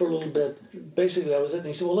gig for a little bit. Basically, that was it. And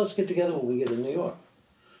he said, "Well, let's get together when we get to New York."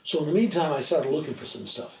 So in the meantime, I started looking for some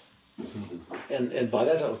stuff. And by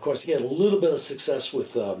that time, of course, he had a little bit of success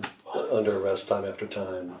with Under Arrest, Time After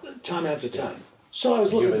Time. Time After Time. So I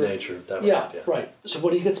was looking Human for Nature. That yeah, right. right. So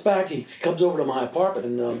when he gets back, he comes over to my apartment,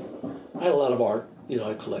 and I had a lot of art.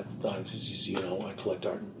 I collect, as you know, I collect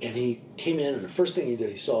art. And he came in, and the first thing he did,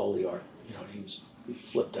 he saw all the art. He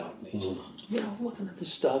flipped out, and he's looking at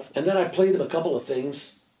this stuff. And then I played him a couple of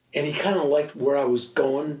things, and he kind of liked where I was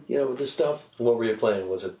going, with this stuff. What were you playing?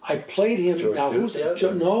 Was it? I played him. George Now Duke who's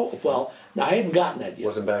yet? no? Well, I hadn't gotten that yet.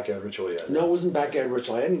 Wasn't Backyard Ritual yet? No, it wasn't Backyard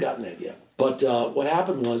Ritual. I hadn't gotten that yet. But what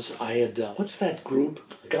happened was I had what's that group?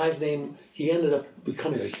 The guy's name. He ended up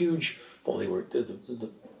becoming a huge. Well, they were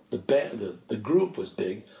the group was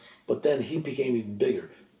big, but then he became even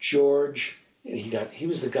bigger. George, and he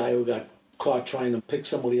was the guy who got caught trying to pick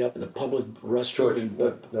somebody up in a public restaurant.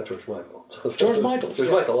 Not George Michael. George Michael. George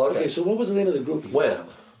Michael. Okay. So what was the name of the group? Wham.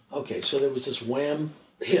 Okay, so there was this Wham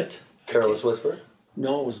hit. Careless Whisper.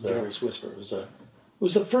 No, it was Careless Whisper. It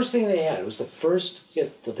was the first thing they had. It was the first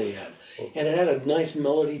hit that they had, and it had a nice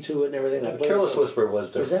melody to it and everything. Careless Whisper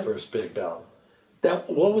was their Was that- first big ballad. Well,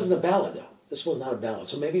 it wasn't a ballad though. This was not a ballad,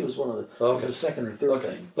 so maybe it was one of the it was the second or third Okay.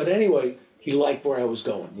 thing. But anyway, he liked where I was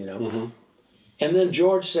going, And then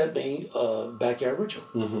George sent me Backyard Ritual,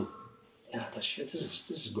 and I thought, shit, this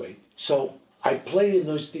is great. So I played him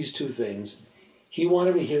these two things. He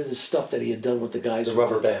wanted me to hear this stuff that he had done with the guys. The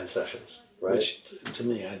rubber band sessions, right? Which to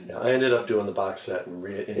me, I ended up doing the box set and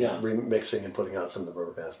remixing and putting out some of the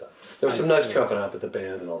rubber band stuff. There was some nice trumpet up at the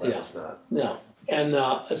band and all that. Was not. No. And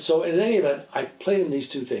so in any event, I played him these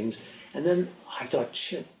two things, and then I thought,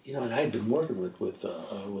 shit, and I had been working with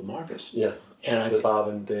Marcus. Yeah. And with Bob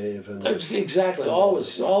and Dave and exactly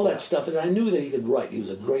all that stuff, and I knew that he could write. He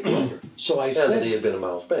was a great writer. So I said, and he had been in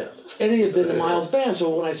Miles' band. And he had been in Miles' band. So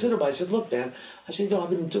when I said to him, I said, "Look, man," I said,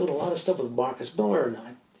 "I've been doing a lot of stuff with Marcus Miller, and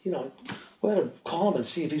we ought to call him and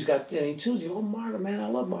see if he's got any tunes." Oh, Marcus, man, I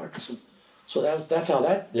love Marcus. And so that's how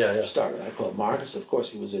that started. I called Marcus. Of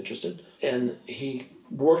course, he was interested, and he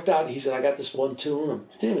worked out. He said, "I got this one tune."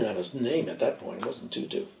 I didn't even have his name at that point. It wasn't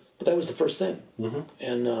Tutu. But that was the first thing.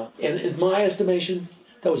 And in my estimation,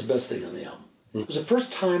 that was the best thing on the album. It was the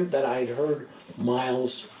first time that I had heard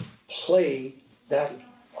Miles play that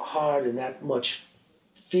hard and that much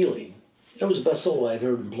feeling. It was the best solo I'd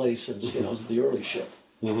heard him play since the early shit.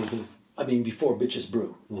 I mean, before Bitches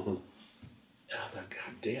Brew. And I thought,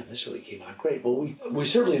 God damn, this really came out great. Well, we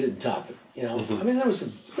certainly didn't top it. I mean, there was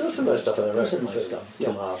some nice stuff on that record. Some nice stuff.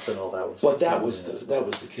 Tomas and all that was. But that was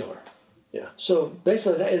the killer. Yeah. So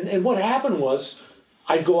basically, and what happened was,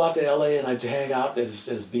 I'd go out to L.A. and I'd hang out at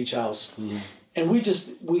his beach house, and we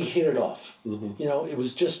hit it off. It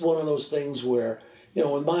was just one of those things where,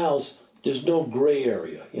 with Miles, there's no gray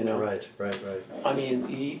area. Right. I mean,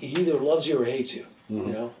 he either loves you or hates you.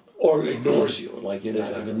 Or ignores you, like you're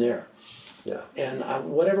not even there. Yeah. And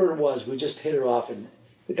whatever it was, we just hit it off. And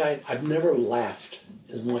the guy, I've never laughed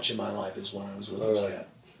as much in my life as when I was with this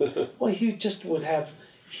cat. Well, he just would have.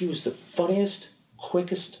 He was the funniest,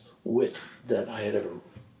 quickest wit that I had ever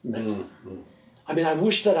met. I mean, I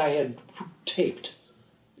wish that I had taped,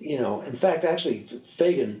 In fact, actually,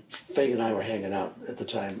 Fagan and I were hanging out at the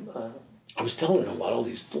time. I was telling him about all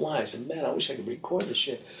these lines, and man, I wish I could record this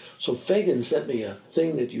shit. So Fagan sent me a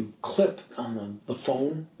thing that you clip on the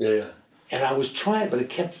phone. Yeah. And I was trying, but it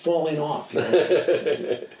kept falling off.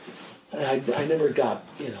 And I never got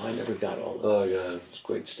all that. Oh, God. It's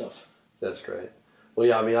great stuff. That's great. Well,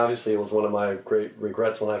 yeah, I mean, obviously it was one of my great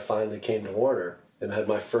regrets when I finally came to Warner and had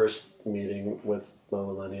my first meeting with Mo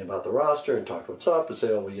and Lenny about the roster and talked what's up and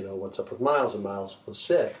say, oh, well, you know, what's up with Miles? And Miles was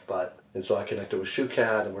sick, and so I connected with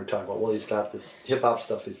Shoecat and we're talking about, well, he's got this hip-hop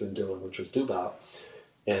stuff he's been doing, which was doo-bop.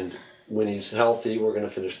 And when he's healthy, we're going to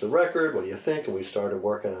finish the record. What do you think? And we started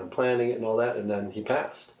working on planning it and all that, and then he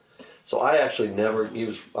passed. So I actually never, he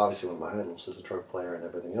was obviously one of my idols as a trumpet player and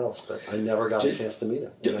everything else, but I never got a chance to meet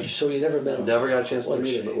him. So you never met him? Never got a chance to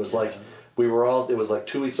meet him. It was like, it was like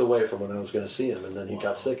 2 weeks away from when I was going to see him, and then he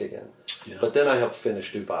got sick again. Yeah. But then I helped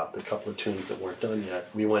finish Doo-Bop, the couple of tunes that weren't done yet.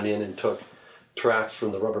 We went in and took tracks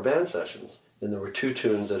from the rubber band sessions, and there were 2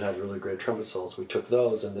 tunes that had really great trumpet solos. We took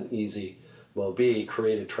those, and then Easy Moby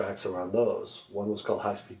created tracks around those. One was called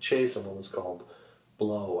High Speed Chase, and one was called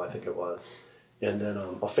Blow, I think it was. And then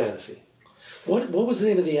A Fantasy. What was the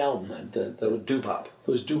name of the album then? That was Doo-Bop. It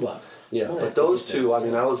was Doo-Bop. Yeah, but those two, I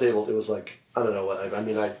mean, I was able, it was like, I don't know what, I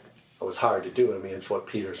mean, I was hard to do. I mean, it's what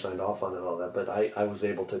Peter signed off on and all that, but I was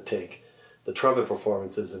able to take the trumpet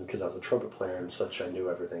performances, and because I was a trumpet player and such, I knew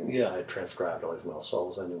everything. Yeah. I had transcribed all these Miles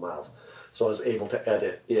solos, I knew Miles. So I was able to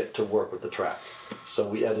edit it to work with the track. So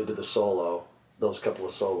we edited the solo, those couple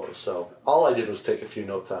of solos. So all I did was take a few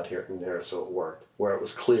notes out here and there so it worked, where it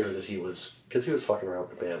was clear that he was, because he was fucking around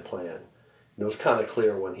with the band playing. And it was kind of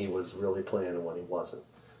clear when he was really playing and when he wasn't.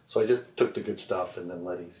 So I just took the good stuff and then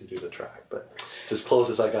let Easy do the track. But it's as close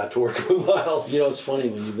as I got to working with Miles. You know, it's funny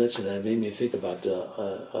when you mentioned that. It made me think about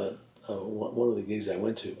one of the gigs I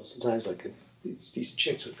went to. Sometimes, like, these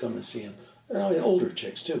chicks would come and see him. And I mean, older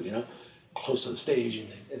chicks, too, you know, close to the stage.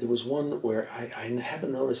 And there was one where I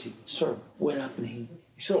happened to notice he sort of went up and he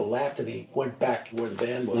sort of laughed and he went back where the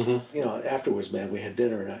band was. Mm-hmm. You know, afterwards, man, we had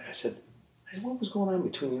dinner and I said, what was going on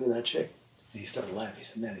between you and that chick? And he started laughing. He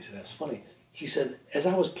said, man, that was funny. He said, as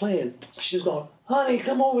I was playing, she was going, honey,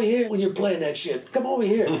 come over here when you're playing that shit. Come over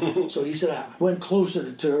here. So he said, I went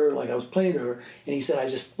closer to her, like I was playing to her, and he said, I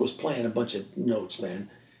just was playing a bunch of notes, man.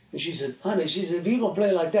 And she said, honey, if you're going to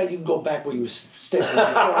play like that, you can go back where you were standing.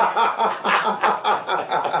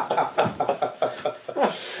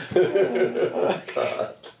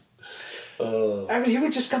 I mean, he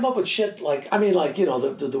would just come up with shit like, I mean, like, you know,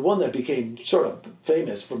 the one that became sort of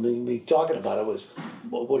famous from me talking about it was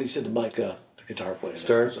what he said to Mike, the guitar player.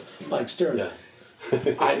 Stern? Mike Stern. Yeah.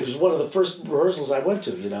 It was one of the first rehearsals I went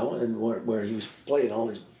to, you know, and where he was playing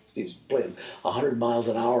he was playing 100 miles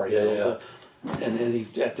an hour, you know. Yeah. And he,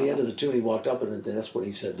 at the end of the tune, he walked up and that's when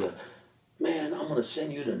he said, man, I'm going to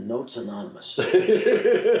send you to Notes Anonymous.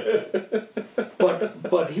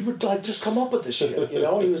 but he would like just come up with this shit, you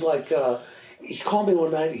know. He was like, he called me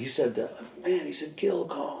one night. He said, man, he said, Gil,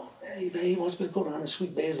 call. Hey, man, he wants me to go down to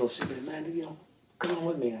Sweet Basil. I said, man, you know, come on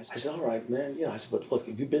with me. I said, all right, man. You know, I said, but look,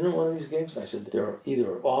 have you been in one of these gigs? And I said, they're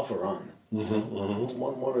either off or on. One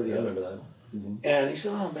or the other. I remember that. Mm-hmm. And he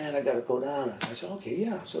said, oh, man, I got to go down. And I said, okay,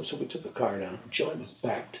 yeah. So we took a car down. The joint was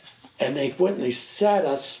packed. And they went and they sat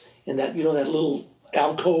us in that, you know, that little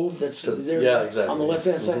alcove that's there on the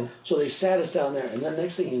left-hand side. So they sat us down there. And then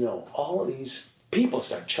next thing you know, all of these people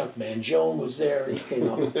started. Chuck Mangione was there, and he came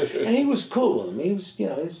up. And he was cool with them. He was, you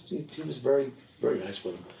know, he was very, very nice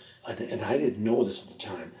with them. And I didn't know this at the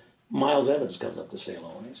time. Miles Evans comes up to say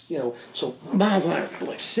hello. And he's, you know, so Miles and I are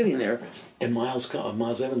like sitting there, and Miles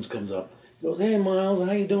Evans comes up. He goes, hey, Miles,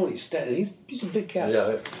 how you doing? He's standing. He's a big cat.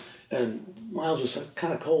 Yeah. And Miles was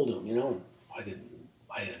kind of cold to him, you know. And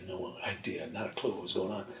I had no idea, not a clue what was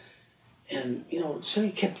going on. And, you know, so he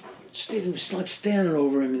kept standing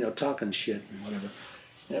over him, you know, talking shit and whatever.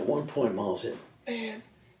 And at one point, Miles said, man,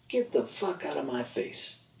 get the fuck out of my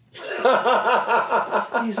face. He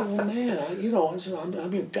said, well, man, I'm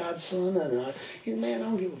your godson, and man, I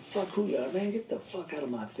don't give a fuck who you are. Man, get the fuck out of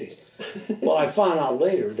my face. Well, I found out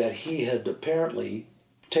later that he had apparently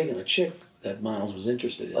taken a chick that Miles was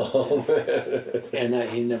interested in. Oh, man. And that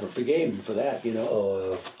he never forgave him for that, you know.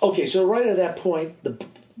 Oh, Okay, so right at that point,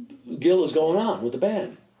 Gil is going on with the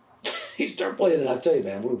band. He started playing, and I'll tell you,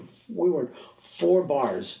 man, we were 4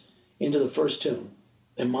 bars into the first tune,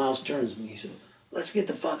 and Miles turns to me, he said, let's get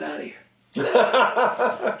the fuck out of here.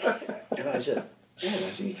 And I said,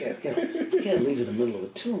 you can't leave in the middle of a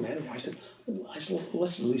tune, man. I said, let's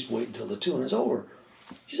at least wait until the tune is over.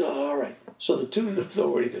 He said, all right. So the tune is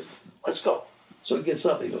over, and he goes, let's go. So he gets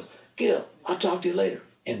up, and he goes, Gil, I'll talk to you later.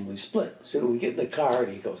 And we split. So we get in the car,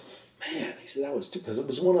 and he goes, man, he said, that was because it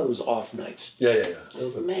was one of those off nights. Yeah. I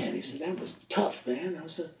said, man, he said, that was tough, man. I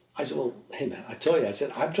said, well, hey, man, I tell you, I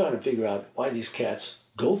said, I'm trying to figure out why these cats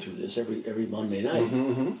go through this every Monday night.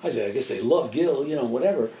 I said, I guess they love Gil, you know,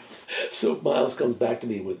 whatever. So Miles comes back to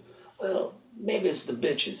me with, well, maybe it's the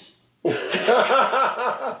bitches.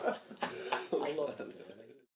 I loved him.